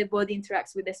 how the body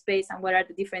interacts with the space and what are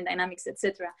the different dynamics,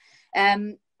 etc.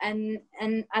 And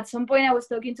at some point I was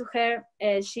talking to her.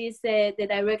 She's the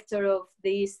director of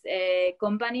this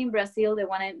company in Brazil, the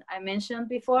one I mentioned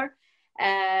before,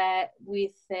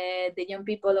 with the young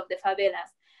people of the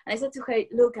favelas. And I said to her,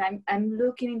 look, I'm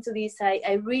looking into this.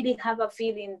 I really have a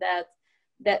feeling that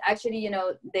actually, you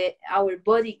know, our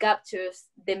body captures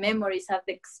the memories of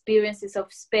the experiences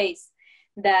of space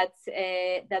that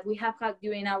we have had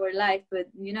during our life. But,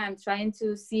 you know, I'm trying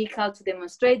to see how to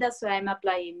demonstrate that. So I'm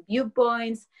applying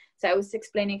viewpoints. So I was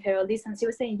explaining her all this, and she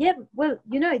was saying, yeah, well,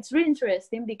 you know, it's really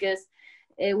interesting because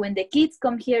when the kids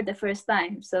come here the first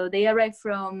time, so they arrive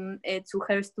to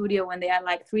her studio when they are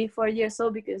like 3-4 years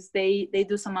old, because they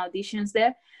do some auditions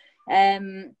there.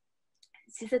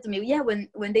 She said to me, yeah,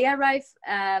 when they arrive,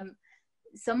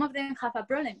 some of them have a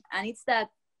problem, and it's that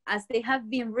as they have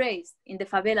been raised in the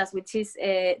favelas, which is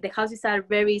the houses are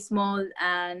very small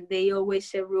and they always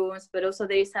share rooms, but also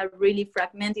there is a really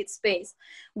fragmented space.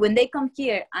 When they come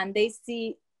here and they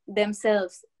see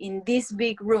themselves in this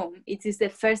big room, it is the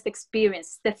first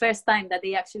experience, the first time that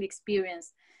they actually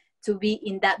experience to be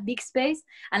in that big space.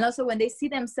 And also when they see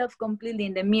themselves completely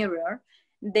in the mirror,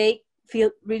 they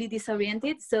feel really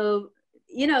disoriented. So,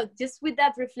 you know, just with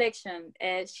that reflection,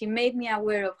 she made me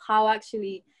aware of how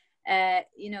actually,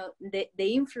 you know, the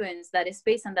influence that a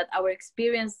space and that our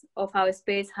experience of our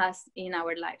space has in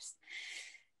our lives.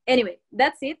 Anyway,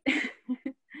 that's it.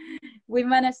 We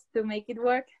managed to make it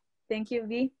work. Thank you,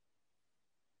 Vi.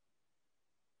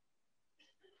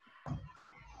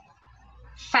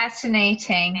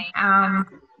 Fascinating,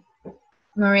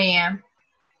 Maria.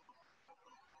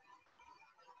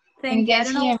 Can you Thank you. I guys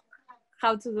don't know hear?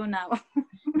 how to do now.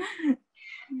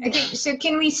 Okay, so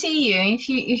can we see you?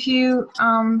 If you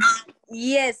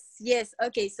Yes, yes.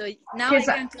 Okay, so now I because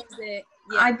can close the,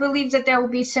 yeah. I believe that there will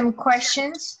be some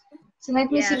questions. So let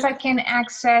me see Yes. if I can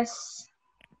access.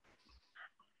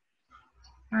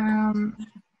 I've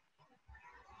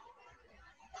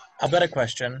got a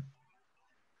question.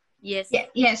 Yes.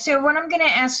 Yeah. So what I'm gonna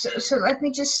ask. So let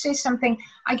me just say something.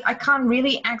 I can't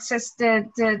really access the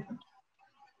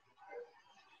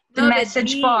No, but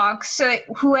message box. So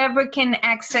whoever can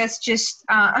access, just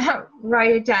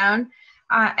write it down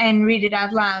and read it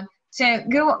out loud. So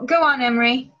go on,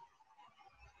 Emery.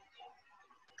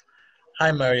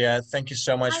 Hi, Maria. Thank you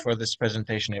so much for this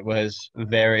presentation. It was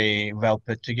very well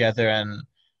put together, and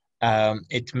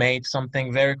it made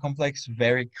something very complex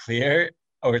very clear,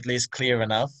 or at least clear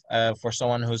enough for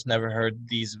someone who's never heard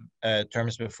these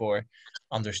terms before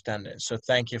understand it. So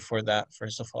thank you for that,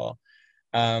 first of all.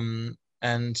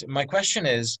 And my question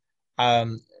is,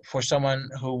 for someone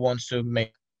who wants to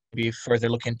maybe further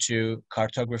look into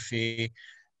cartography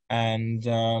and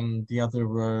the other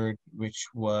word, which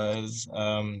was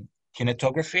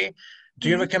kinetography, do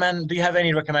you have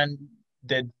any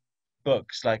recommended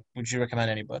books? Like, would you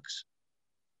recommend any books?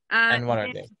 And what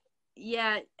are they?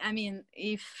 Yeah, I mean,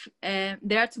 if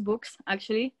there are two books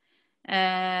actually.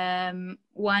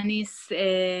 One is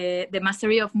The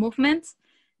Mastery of Movement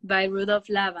by Rudolf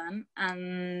Laban,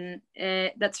 and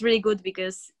that's really good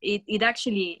because it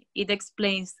actually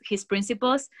explains his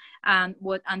principles and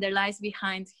what underlies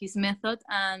behind his method.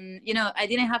 And I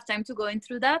didn't have time to go in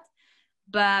through that,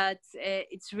 but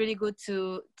it's really good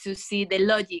to see the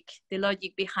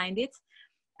logic behind it.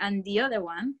 And the other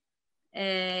one,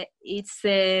 it's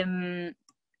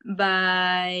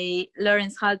by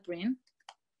Lawrence Halprin,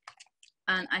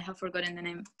 and I have forgotten the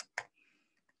name,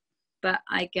 but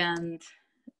I can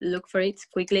look for it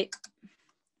quickly.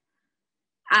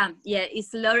 Yeah,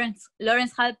 it's Lawrence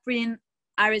Halprin,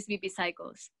 RSVP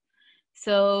cycles.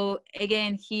 So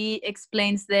again, he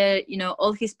explains there,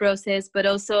 all his process, but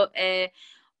also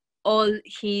all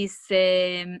his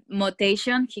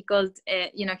motation. He called,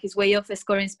 his way of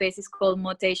scoring space is called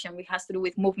motation, which has to do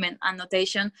with movement and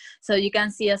notation. So you can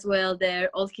see as well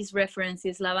there all his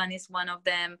references. Laban is one of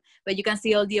them, but you can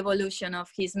see all the evolution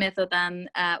of his method. And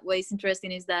what is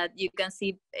interesting is that you can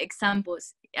see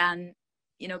examples and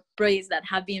projects that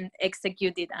have been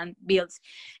executed and built,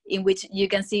 in which you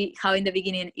can see how in the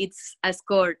beginning it's a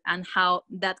score and how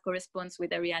that corresponds with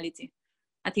the reality.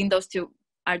 I think those two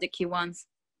are the key ones.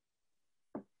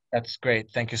 That's great.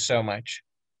 Thank you so much.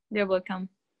 You're welcome.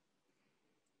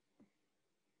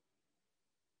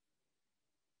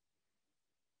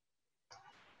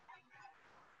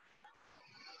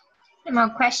 Any more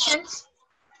questions?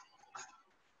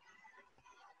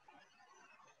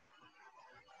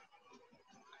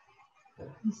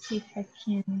 Let's see if I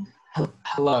can.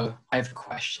 Hello, I have a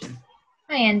question.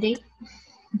 Hi, Andy.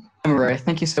 Maria,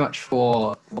 thank you so much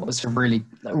for what was a really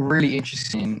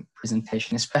interesting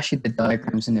presentation, especially the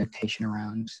diagrams and notation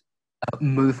around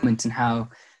movement and how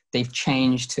they've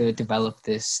changed to develop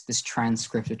this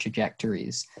transcript of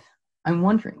trajectories. I'm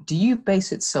wondering, do you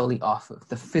base it solely off of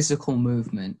the physical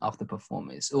movement of the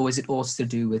performers, or is it also to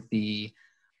do with the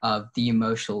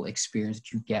emotional experience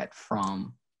that you get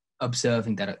from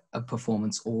observing that a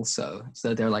performance also?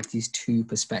 So there are like these two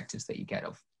perspectives that you get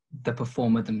of the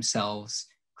performer themselves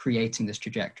creating this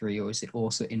trajectory, or is it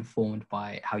also informed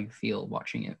by how you feel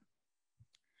watching it?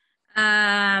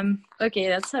 Okay,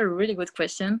 that's a really good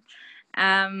question.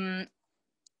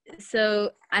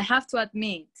 So I have to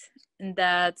admit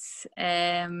that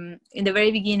in the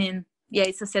very beginning, yeah,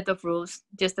 it's a set of rules,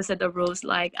 just a set of rules.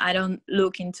 Like, I don't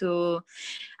look into,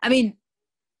 I mean,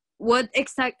 what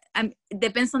exact,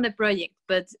 depends on the project,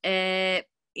 but in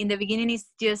the beginning it's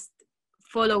just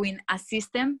following a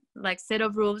system, like set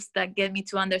of rules that get me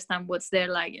to understand what's there,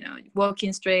 like,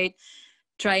 walking straight,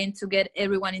 trying to get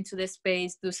everyone into the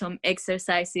space, do some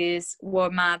exercises,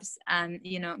 warm-ups, and,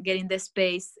 get in the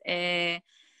space,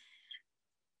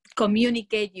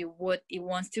 communicate you what it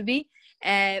wants to be.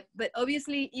 But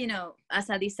obviously, as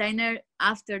a designer,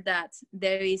 after that,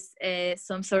 there is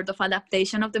some sort of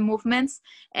adaptation of the movements.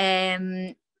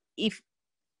 If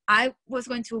I was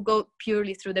going to go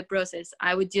purely through the process,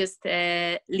 I would just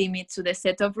limit to the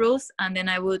set of rules, and then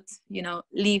I would,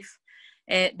 leave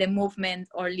the movement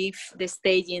or leave the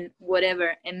staging,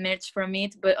 whatever, emerge from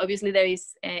it. But obviously there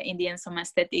is, in the end, some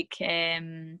aesthetic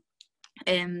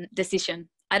decision.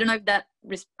 I don't know if that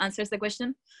answers the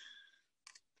question.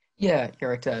 Yeah,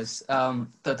 it does.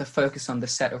 The focus on the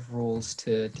set of rules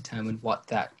to determine what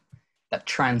that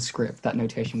transcript, that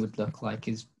notation would look like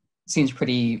is seems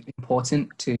pretty important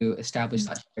to establish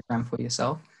that diagram for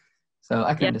yourself. So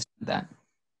I can understand that.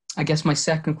 I guess my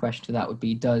second question to that would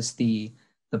be, does the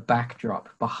backdrop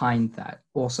behind that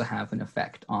also have an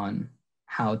effect on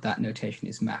how that notation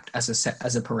is mapped as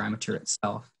a parameter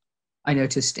itself? I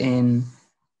noticed in,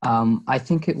 I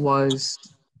think it was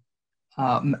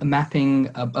mapping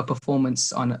a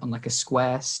performance on like a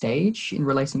square stage in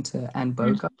relation to Anne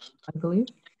Boga, I believe.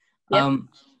 Yep.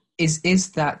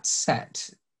 Is that set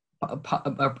a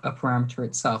parameter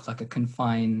itself, like a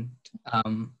confined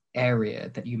area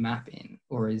that you map in,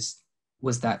 or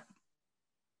was that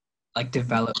like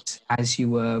developed as you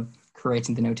were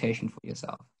creating the notation for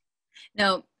yourself?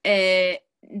 No, they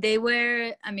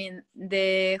were, I mean,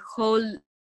 the whole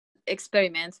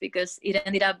experiment, because it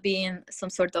ended up being some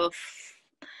sort of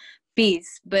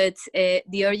piece, but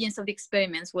the origins of the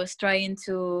experiments was trying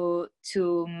to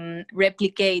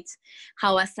replicate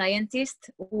how a scientist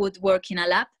would work in a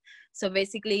lab. So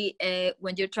basically,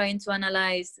 when you're trying to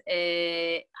analyze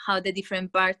how the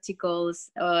different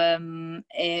particles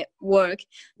work,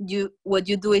 what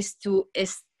you do is to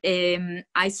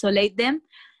isolate them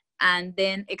and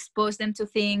then expose them to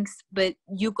things, but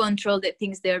you control the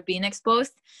things they're being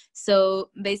exposed. So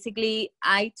basically,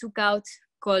 I took out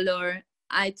color,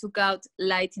 I took out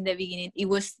light in the beginning. It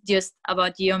was just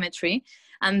about geometry.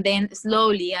 And then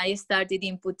slowly I started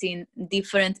inputting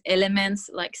different elements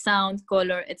like sound,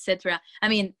 color, etc. I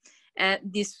mean,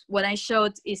 this, what I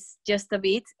showed is just a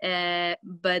bit,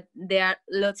 but there are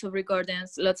lots of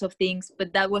recordings, lots of things,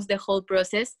 but that was the whole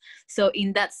process. So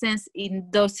in that sense, in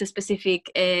those specific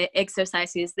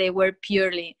exercises, they were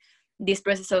purely this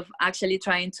process of actually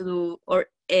trying to do or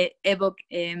evoke,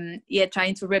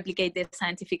 trying to replicate the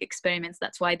scientific experiments.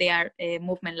 That's why they are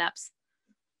movement labs.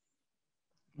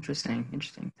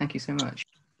 Interesting. Thank you so much.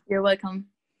 You're welcome.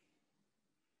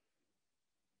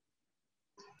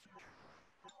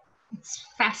 It's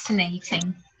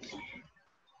fascinating.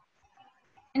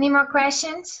 Any more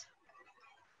questions?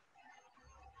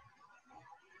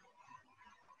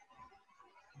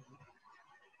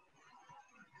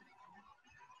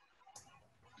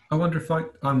 I wonder if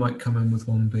I might come in with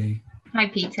one B. Hi,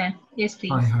 Peter. Yes,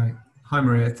 please. Hi,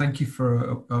 Maria. Thank you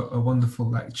for a wonderful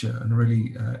lecture and a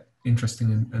really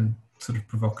interesting and sort of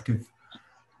provocative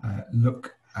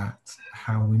look at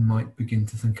how we might begin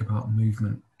to think about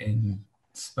movement in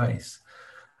space.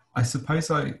 I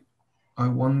suppose I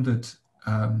wondered,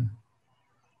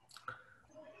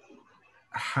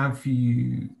 have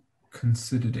you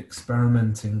considered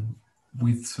experimenting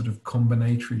with sort of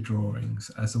combinatory drawings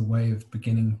as a way of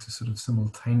beginning to sort of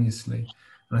simultaneously,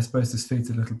 and I suppose this feeds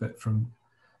a little bit from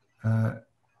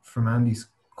Andy's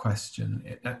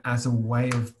question, as a way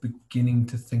of beginning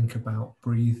to think about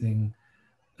breathing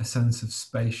a sense of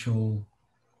spatial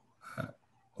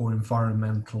or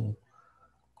environmental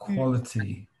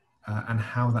quality and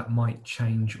how that might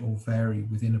change or vary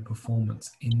within a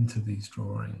performance into these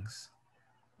drawings.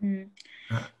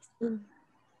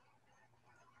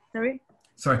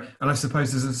 Sorry, and I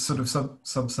suppose there's a sort of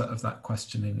subset of that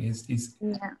questioning is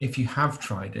if you have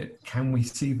tried it, can we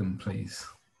see them, please?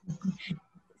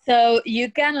 So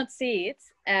you cannot see it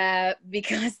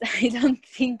because I don't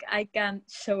think I can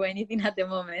show anything at the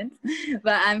moment,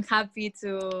 but I'm happy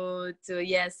to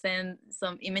send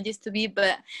some images to me.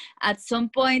 But at some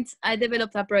point I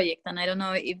developed a project, and I don't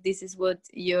know if this is what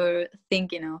you're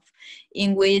thinking of,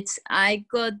 in which I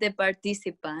got the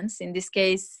participants, in this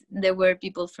case there were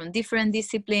people from different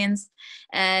disciplines,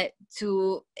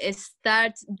 to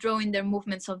start drawing their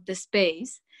movements of the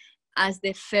space as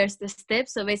the first step.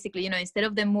 So basically, instead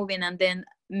of them moving and then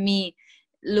me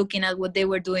looking at what they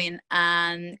were doing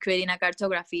and creating a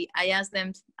cartography, I asked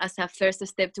them as a first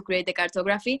step to create the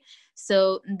cartography.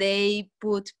 So they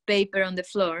put paper on the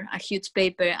floor, a huge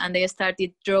paper, and they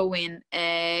started drawing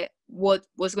what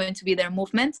was going to be their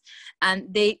movement, and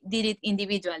they did it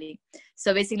individually.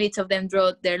 So basically each of them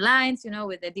drew their lines,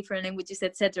 with the different languages,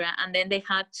 etc., and then they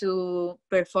had to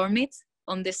perform it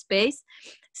on the space.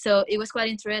 So it was quite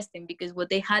interesting because what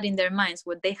they had in their minds,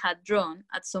 what they had drawn,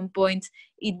 at some point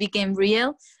it became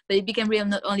real, but it became real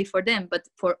not only for them, but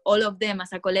for all of them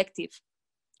as a collective.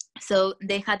 So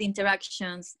they had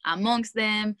interactions amongst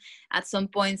them. At some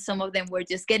point, some of them were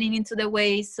just getting into the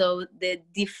way. So the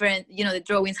different, the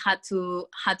drawings had to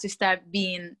start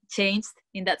being changed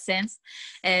in that sense.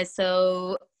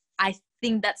 So I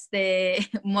think that's the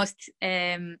most,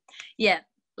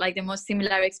 like the most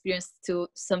similar experience to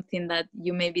something that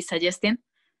you may be suggesting.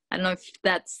 I don't know if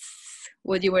that's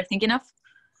what you were thinking of.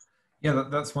 Yeah,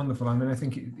 that's wonderful. I mean, I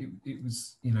think it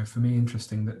was, you know, for me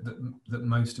interesting that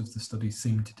most of the studies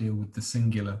seem to deal with the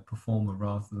singular performer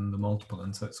rather than the multiple,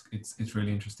 and so it's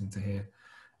really interesting to hear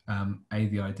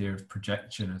the idea of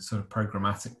projection, a sort of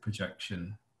programmatic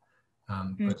projection,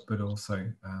 but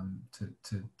also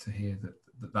to hear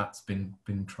that's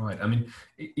been tried. I mean,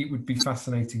 it would be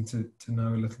fascinating to know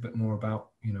a little bit more about,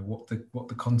 you know, what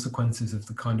the consequences of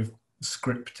the kind of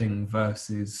scripting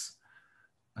versus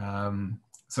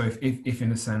so if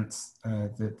in a sense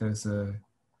that there's a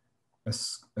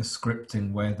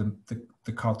scripting where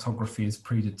the cartography is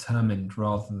predetermined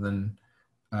rather than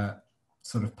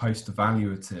sort of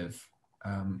post-evaluative,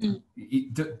 I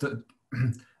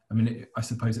mean, I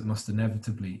suppose it must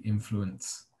inevitably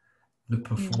influence the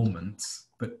performance,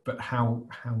 but how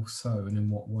so, and in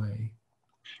what way?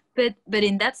 But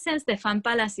in that sense, the Fan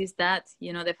Palace is that,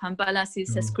 you know, the Fan Palace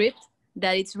is a script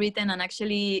that it's written, and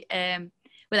actually,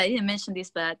 well, I didn't mention this,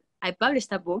 but I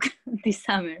published a book this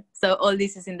summer, so all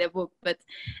this is in the book. But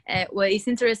what is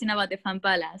interesting about the Fan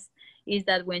Palace is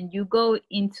that when you go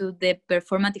into the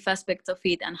performative aspect of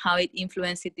it and how it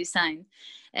influences design,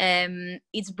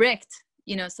 it's Brecht,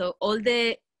 you know, so all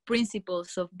the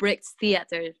principles of Brecht's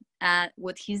theater,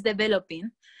 what he's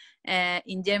developing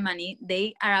in Germany,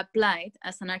 they are applied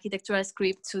as an architectural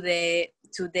script to the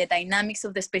dynamics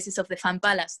of the spaces of the Fan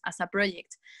Palace as a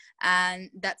project. And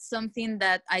that's something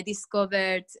that I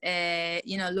discovered,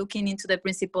 you know, looking into the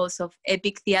principles of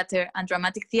epic theater and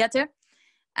dramatic theater.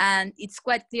 And it's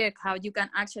quite clear how you can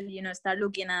actually, you know, start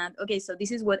looking at, okay, so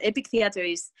this is what epic theater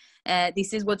is,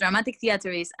 this is what dramatic theater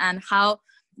is, and how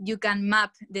you can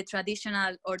map the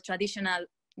traditional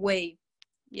way,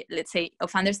 let's say,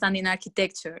 of understanding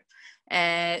architecture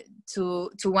to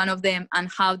one of them, and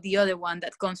how the other one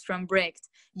that comes from Brecht,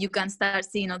 you can start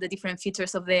seeing all the different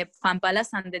features of the Fan Palace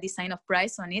and the design of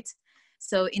price on it.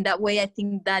 So in that way, I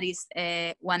think that is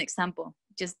one example,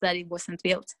 just that it wasn't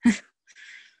built.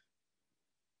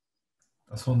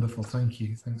 That's wonderful. Thank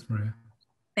you. Thanks, Maria.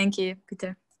 Thank you,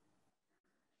 Peter.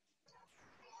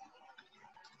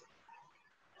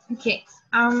 Okay,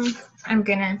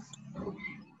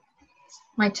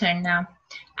 my turn now.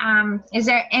 Is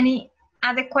there any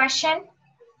other question?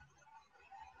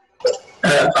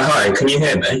 Hi, can you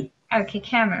hear me? Okay,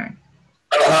 Cameron.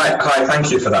 Oh, hi, thank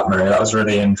you for that, Maria. That was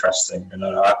really interesting, and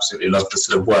I absolutely love the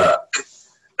sort of work.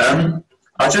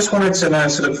 I just wanted to know,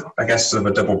 sort of, I guess, sort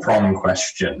of a double-pronged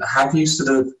question. Have you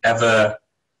sort of ever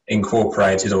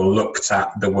incorporated or looked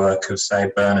at the work of,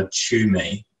 say, Bernard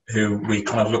Tschumi, who we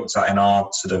kind of looked at in our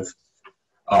sort of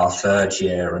our third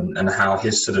year, and how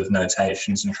his sort of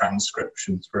notations and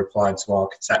transcriptions were applied to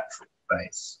architectural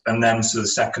space? And then, so the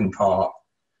second part,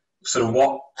 sort of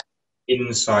what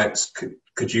insights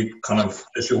could you kind of,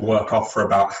 does your work offer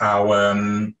about how,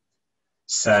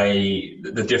 say,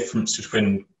 the difference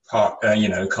between you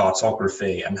know,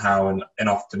 cartography and how, and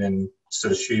often in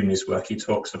sort of Tschumi's work, he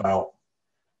talks about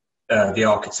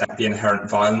the inherent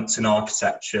violence in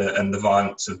architecture and the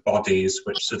violence of bodies,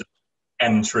 which sort of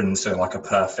enter into like a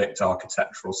perfect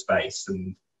architectural space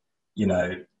and, you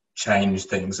know, change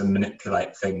things and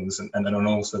manipulate things, and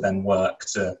also then work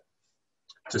to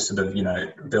sort of, you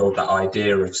know, build that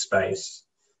idea of space.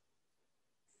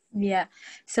 Yeah,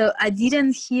 so I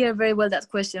didn't hear very well that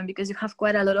question because you have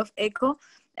quite a lot of echo.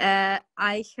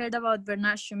 I heard about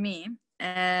Bernard Tschumi,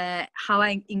 how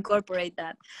I incorporate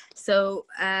that. So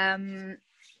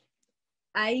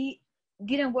I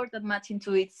didn't work that much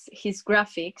into his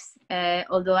graphics,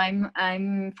 although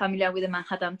I'm familiar with the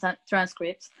Manhattan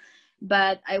transcripts.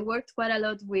 But I worked quite a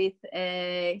lot with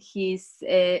his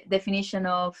definition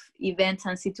of events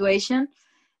and situation,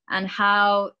 and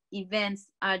how events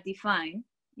are defined.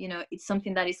 You know, it's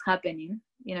something that is happening.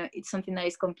 You know, it's something that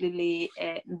is completely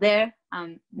there.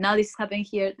 Now this is happening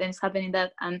here, then it's happening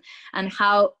that, and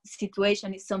how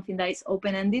situation is something that is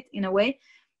open-ended in a way.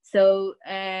 So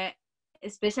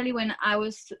especially when I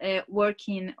was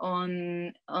working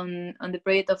on the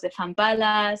project of the Fan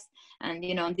Palace, and,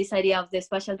 you know, on this idea of the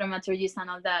spatial dramaturgies and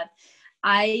all that,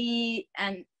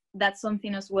 and that's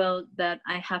something as well that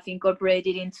I have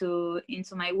incorporated into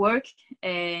my work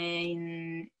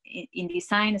in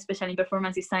design, especially in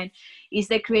performance design, is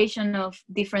the creation of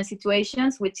different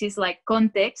situations, which is like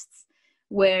contexts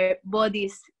where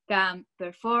bodies can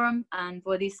perform and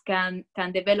bodies can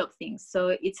develop things.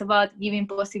 So it's about giving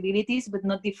possibilities, but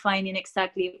not defining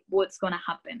exactly what's going to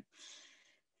happen.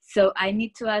 So I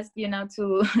need to ask you now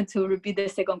to repeat the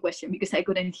second question because I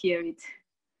couldn't hear it.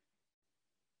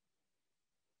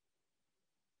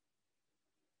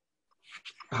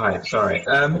 Hi, sorry.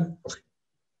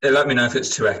 let me know if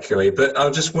it's too echoey, but I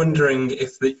was just wondering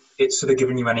if it's sort of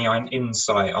given you any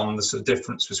insight on the sort of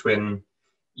difference between,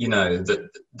 you know,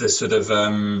 the sort of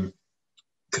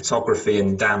cartography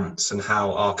and dance and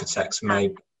how architects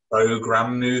may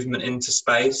program movement into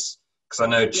space. Because I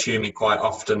know Tumi quite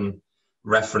often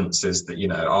references that, you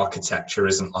know, architecture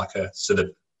isn't like a sort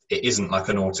of, it isn't like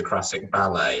an autocratic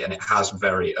ballet, and it has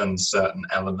very uncertain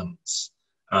elements.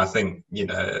 And I think, you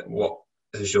know, what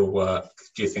is your work,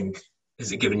 do you think,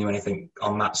 has it given you anything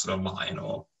on that sort of line,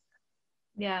 or?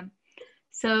 Yeah.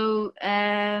 So,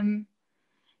 I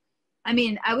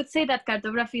mean, I would say that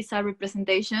cartography is a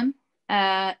representation,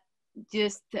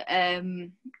 just a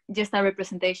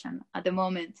representation at the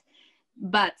moment.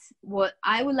 But what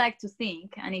I would like to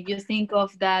think, and if you think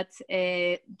of that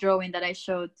drawing that I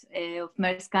showed of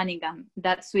Merce Cunningham,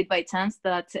 that Sweet by Chance,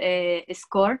 that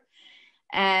score,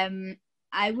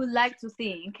 I would like to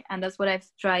think, and that's what I've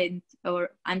tried,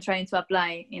 or I'm trying to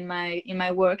apply in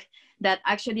my work, that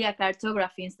actually a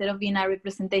cartography, instead of being a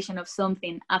representation of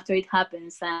something after it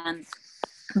happens and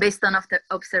based on the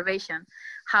observation,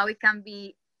 how it can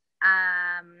be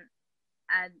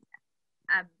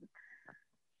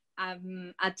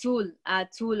a tool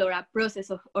or a process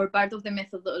or part of the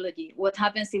methodology. What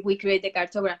happens if we create the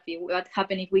cartography? What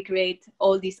happens if we create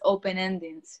all these open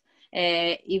endings?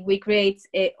 If we create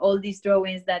all these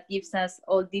drawings that gives us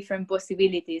all different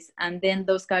possibilities, and then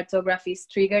those cartographies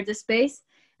trigger the space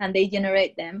and they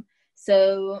generate them.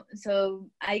 So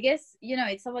I guess, you know,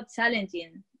 it's about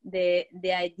challenging the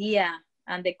idea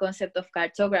and the concept of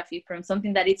cartography from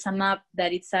something that it's a map,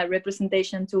 that it's a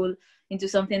representation tool, into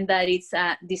something that it's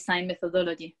a design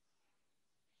methodology.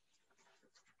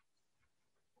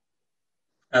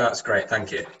 Oh, that's great,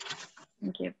 thank you.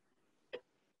 Thank you.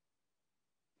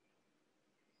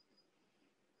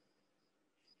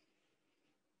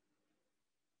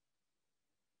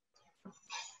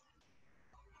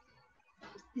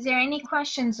 Is there any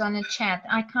questions on the chat?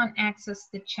 I can't access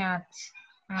the chat.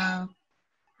 I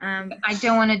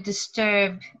don't want to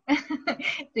disturb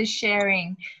the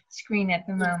sharing screen at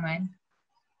the moment.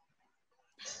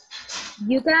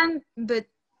 You can, but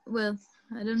well,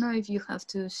 I don't know if you have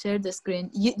to share the screen.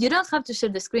 You don't have to share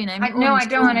the screen. No, I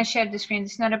don't want to share the screen.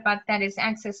 It's not about that. It's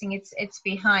accessing. It's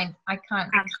behind. I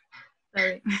can't.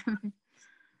 Sorry.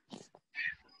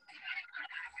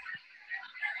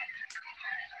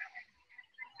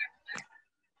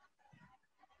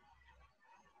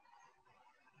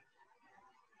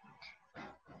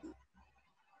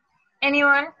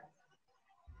 Anyone?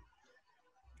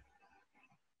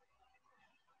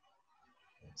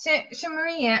 So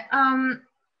Maria, I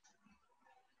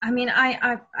mean,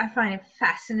 I find it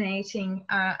fascinating,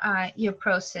 your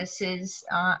processes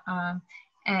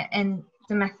and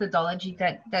the methodology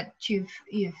that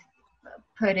you've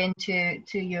put into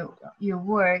your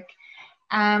work,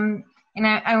 and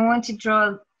I want to draw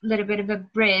a little bit of a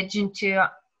bridge into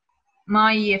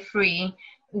my year 3,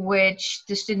 which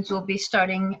the students will be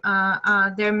starting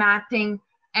their mapping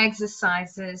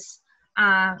exercises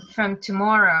from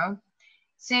tomorrow.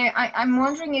 So I'm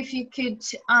wondering if you could,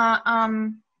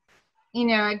 you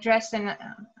know, address, and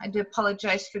I do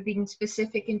apologize for being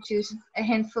specific into a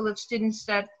handful of students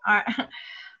that are,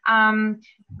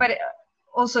 but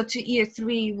also to year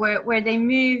 3, where they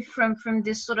move from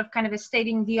this sort of kind of a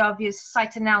stating the obvious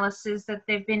site analysis that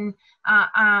they've been,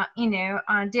 you know,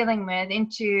 dealing with,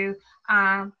 into,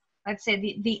 let's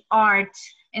say, the art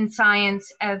and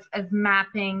science of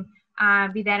mapping,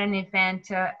 be that an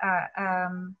event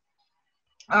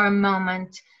or a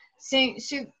moment. So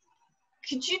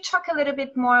could you talk a little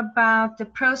bit more about the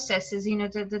processes, you know,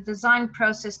 the design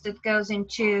process that goes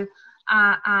into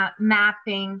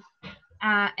mapping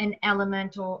an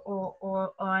element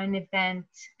or an event,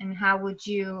 and how would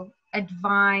you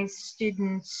advise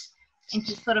students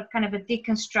into sort of kind of a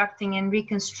deconstructing and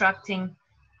reconstructing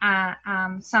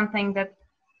something that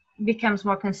becomes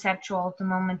more conceptual the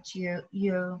moment you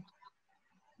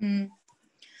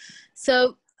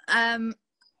So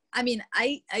I mean,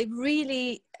 I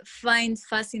really find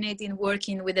fascinating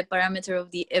working with the parameter of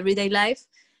the everyday life,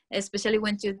 especially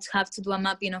when you have to do a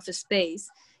mapping of a space,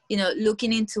 you know,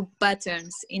 looking into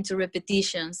patterns, into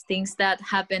repetitions, things that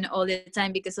happen all the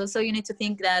time, because also you need to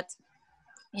think that,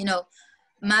 you know,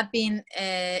 mapping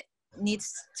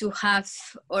needs to have,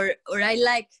 or I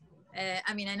like,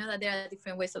 I mean, I know that there are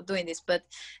different ways of doing this, but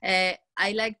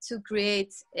I like to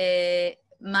create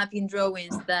mapping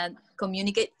drawings that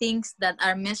communicate things that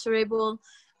are measurable,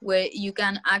 where you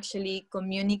can actually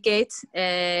communicate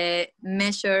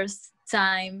measures,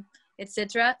 time,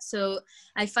 etc. So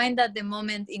I find that the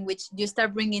moment in which you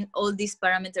start bringing all these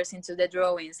parameters into the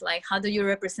drawings, like how do you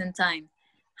represent time?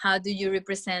 how do you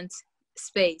represent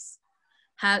space?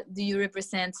 How do you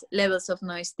represent levels of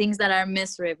noise, things that are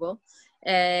measurable?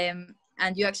 And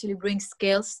you actually bring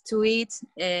scales to it.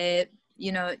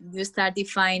 You know, you start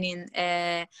defining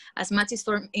as much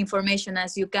information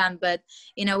as you can, but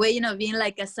in a way, you know, being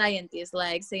like a scientist,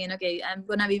 like saying, okay, I'm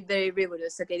gonna be very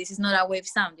rigorous. Okay, this is not a wave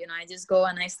sound. You know, I just go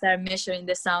and I start measuring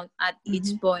the sound at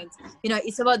each point. You know,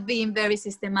 it's about being very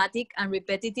systematic and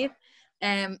repetitive.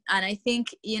 And I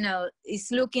think, you know,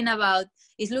 it's looking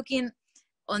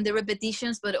on the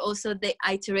repetitions, but also the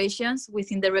iterations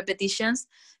within the repetitions.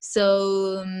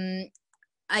 So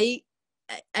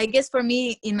I guess for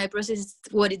me in my process,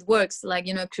 what it works, like,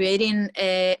 you know, creating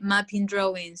mapping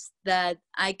drawings that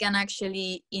I can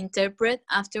actually interpret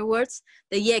afterwards,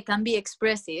 that yeah, can be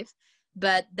expressive,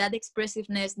 but that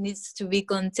expressiveness needs to be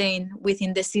contained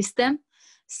within the system.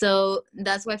 So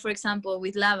that's why, for example,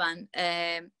 with Lavan,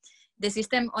 the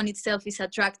system on itself is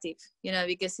attractive, you know,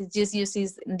 because it just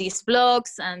uses these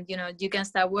blocks and, you know, you can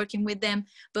start working with them.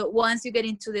 But once you get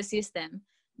into the system,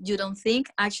 you don't think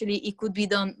actually it could be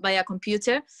done by a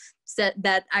computer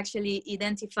that actually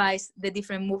identifies the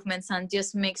different movements and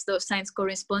just makes those signs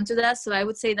correspond to that. So I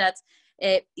would say that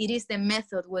it is the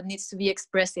method what needs to be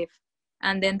expressive.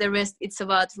 And then the rest, it's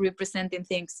about representing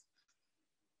things.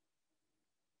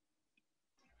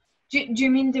 Do you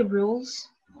mean the rules?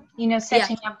 You know,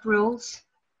 setting up rules?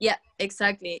 Yeah,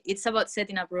 exactly. It's about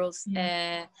setting up rules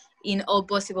in all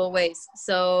possible ways.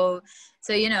 So,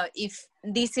 you know, if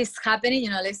this is happening, you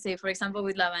know, let's say, for example,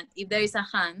 with Lavan, if there is a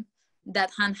hand,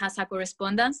 that hand has a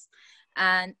correspondence,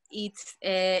 and it's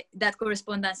that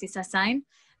correspondence is a sign.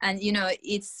 And, you know,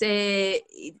 it's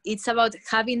about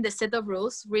having the set of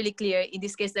rules really clear. In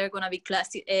this case, they're going to be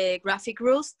graphic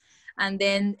rules, and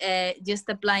then just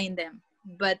applying them.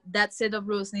 But that set of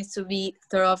rules needs to be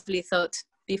thoroughly thought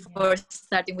before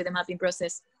starting with the mapping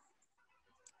process.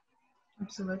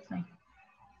 Absolutely.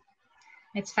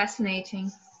 It's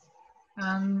fascinating.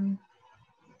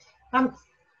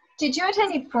 Did you at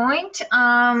any point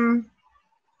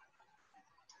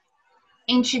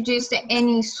introduce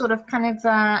any sort of kind of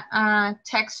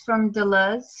text from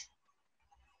Deleuze,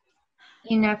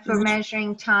 you know, for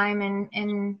measuring time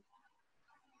and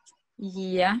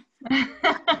yeah.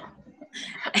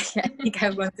 I think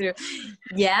I've gone through.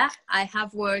 Yeah, I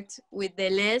have worked with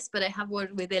Deleuze, but I have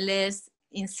worked with Deleuze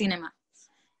in cinema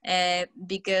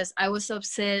because I was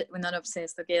obsessed, well, not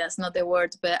obsessed, okay, that's not the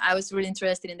word, but I was really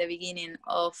interested in the beginning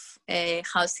of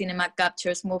how cinema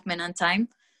captures movement and time,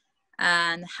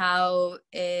 and how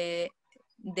the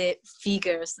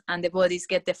figures and the bodies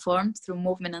get deformed through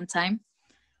movement and time.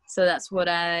 So that's what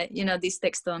you know, this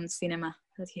text on cinema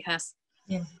that he has.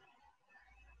 Yeah.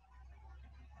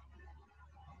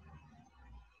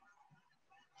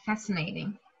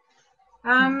 Fascinating.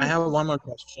 I have one more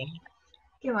question.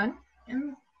 Go on.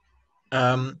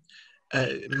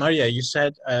 Maria, you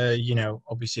said, you know,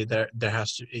 obviously there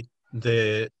has to be,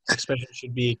 the expression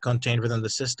should be contained within the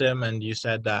system, and you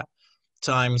said that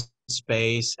time,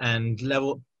 space, and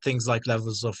things like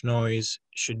levels of noise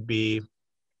should be,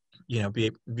 you know,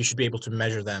 we should be able to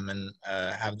measure them and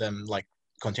have them like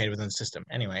contained within the system.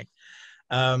 Anyway,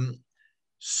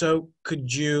 so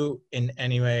could you in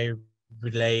any way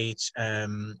relate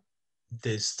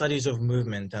the studies of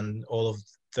movement and all of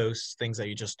those things that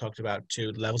you just talked about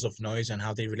to levels of noise and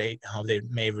how they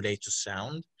may relate to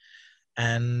sound?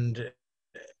 And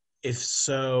if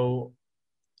so,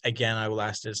 again, I will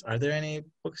ask this, are there any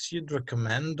books you'd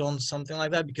recommend on something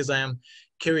like that? Because I am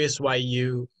curious why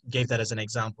you gave that as an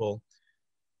example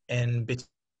in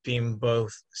between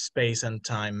both space and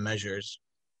time measures.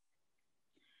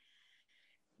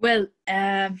 Well,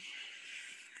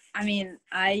 I mean,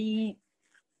 I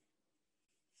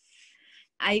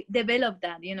developed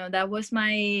that, you know, that was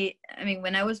my, I mean,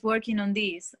 when I was working on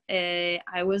this,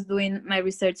 I was doing my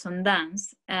research on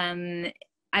dance, and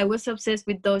I was obsessed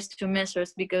with those two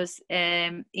measures because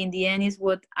in the end is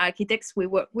what architects we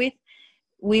work with.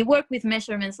 We work with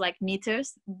measurements like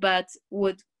meters, but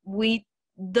what we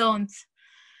don't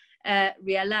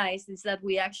realize is that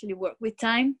we actually work with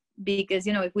time, because,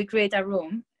 you know, if we create a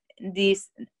room, this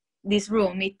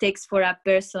room, it takes for a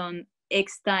person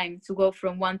X time to go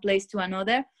from one place to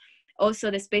another.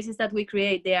 Also, the spaces that we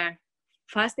create, they are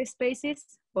faster spaces,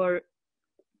 or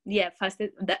faster,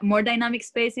 more dynamic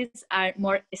spaces are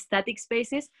more static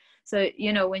spaces. So,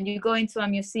 you know, when you go into a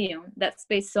museum, that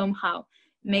space somehow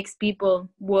makes people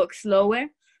walk slower,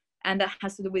 and that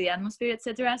has to do with the atmosphere,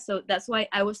 etc. So that's why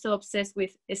I was so obsessed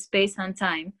with space and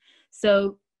time.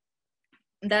 So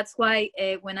that's why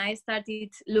when I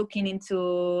started looking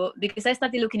into, because I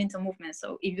started looking into movement.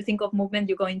 So if you think of movement,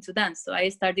 you go into dance. So I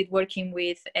started working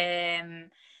with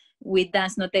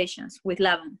dance notations, with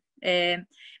Laban.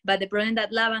 But the problem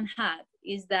that Laban had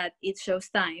is that it shows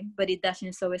time, but it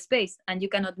doesn't show space, and you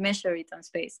cannot measure it on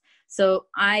space. So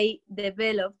I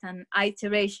developed an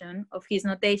iteration of his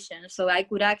notation so I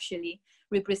could actually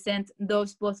represent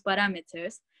those both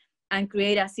parameters and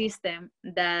create a system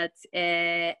that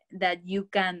that you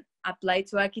can apply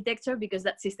to architecture, because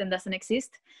that system doesn't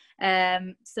exist.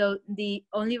 So the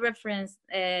only reference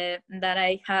that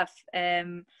I have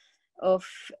of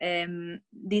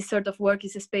this sort of work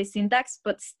is a space syntax,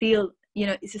 but still, you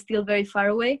know, it's still very far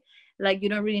away. Like, you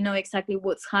don't really know exactly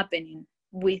what's happening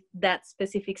with that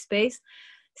specific space.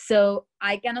 So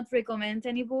I cannot recommend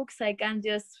any books. I can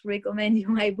just recommend you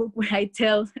my book where I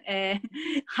tell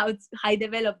how I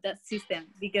developed that system,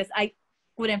 because I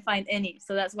couldn't find any.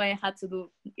 So that's why I had to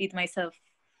do it myself.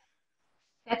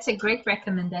 That's a great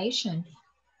recommendation.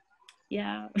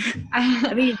 Yeah.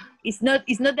 I mean, it's not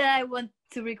that I want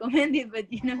to recommend it, but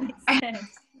you know,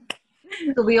 it's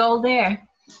so we all there.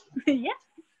 Yeah.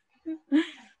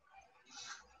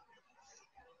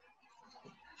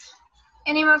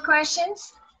 Any more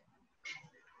questions?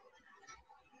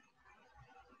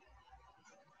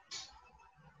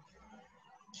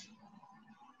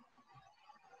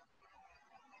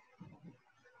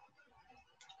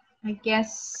 I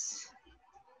guess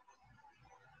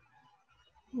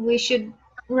we should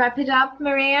wrap it up,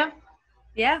 Maria.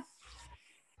 Yeah.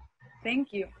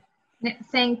 Thank you.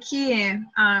 Thank you.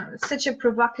 Such a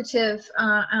provocative,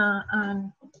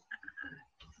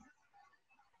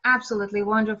 absolutely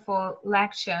wonderful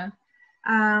lecture.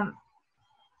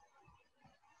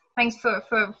 Thanks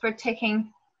for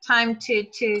taking time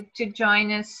to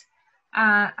join us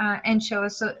and show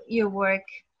us your work.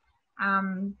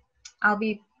 I'll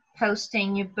be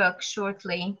posting your book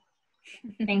shortly.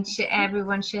 I think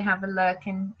everyone should have a look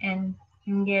and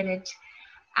get it.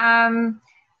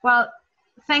 Well,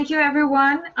 thank you,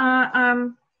 everyone,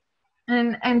 and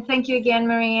thank you again,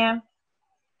 Maria.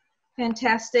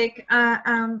 Fantastic.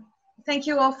 Thank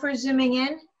you all for zooming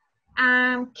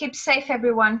in. Keep safe,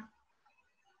 everyone.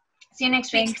 See you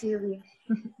next week. Thank you.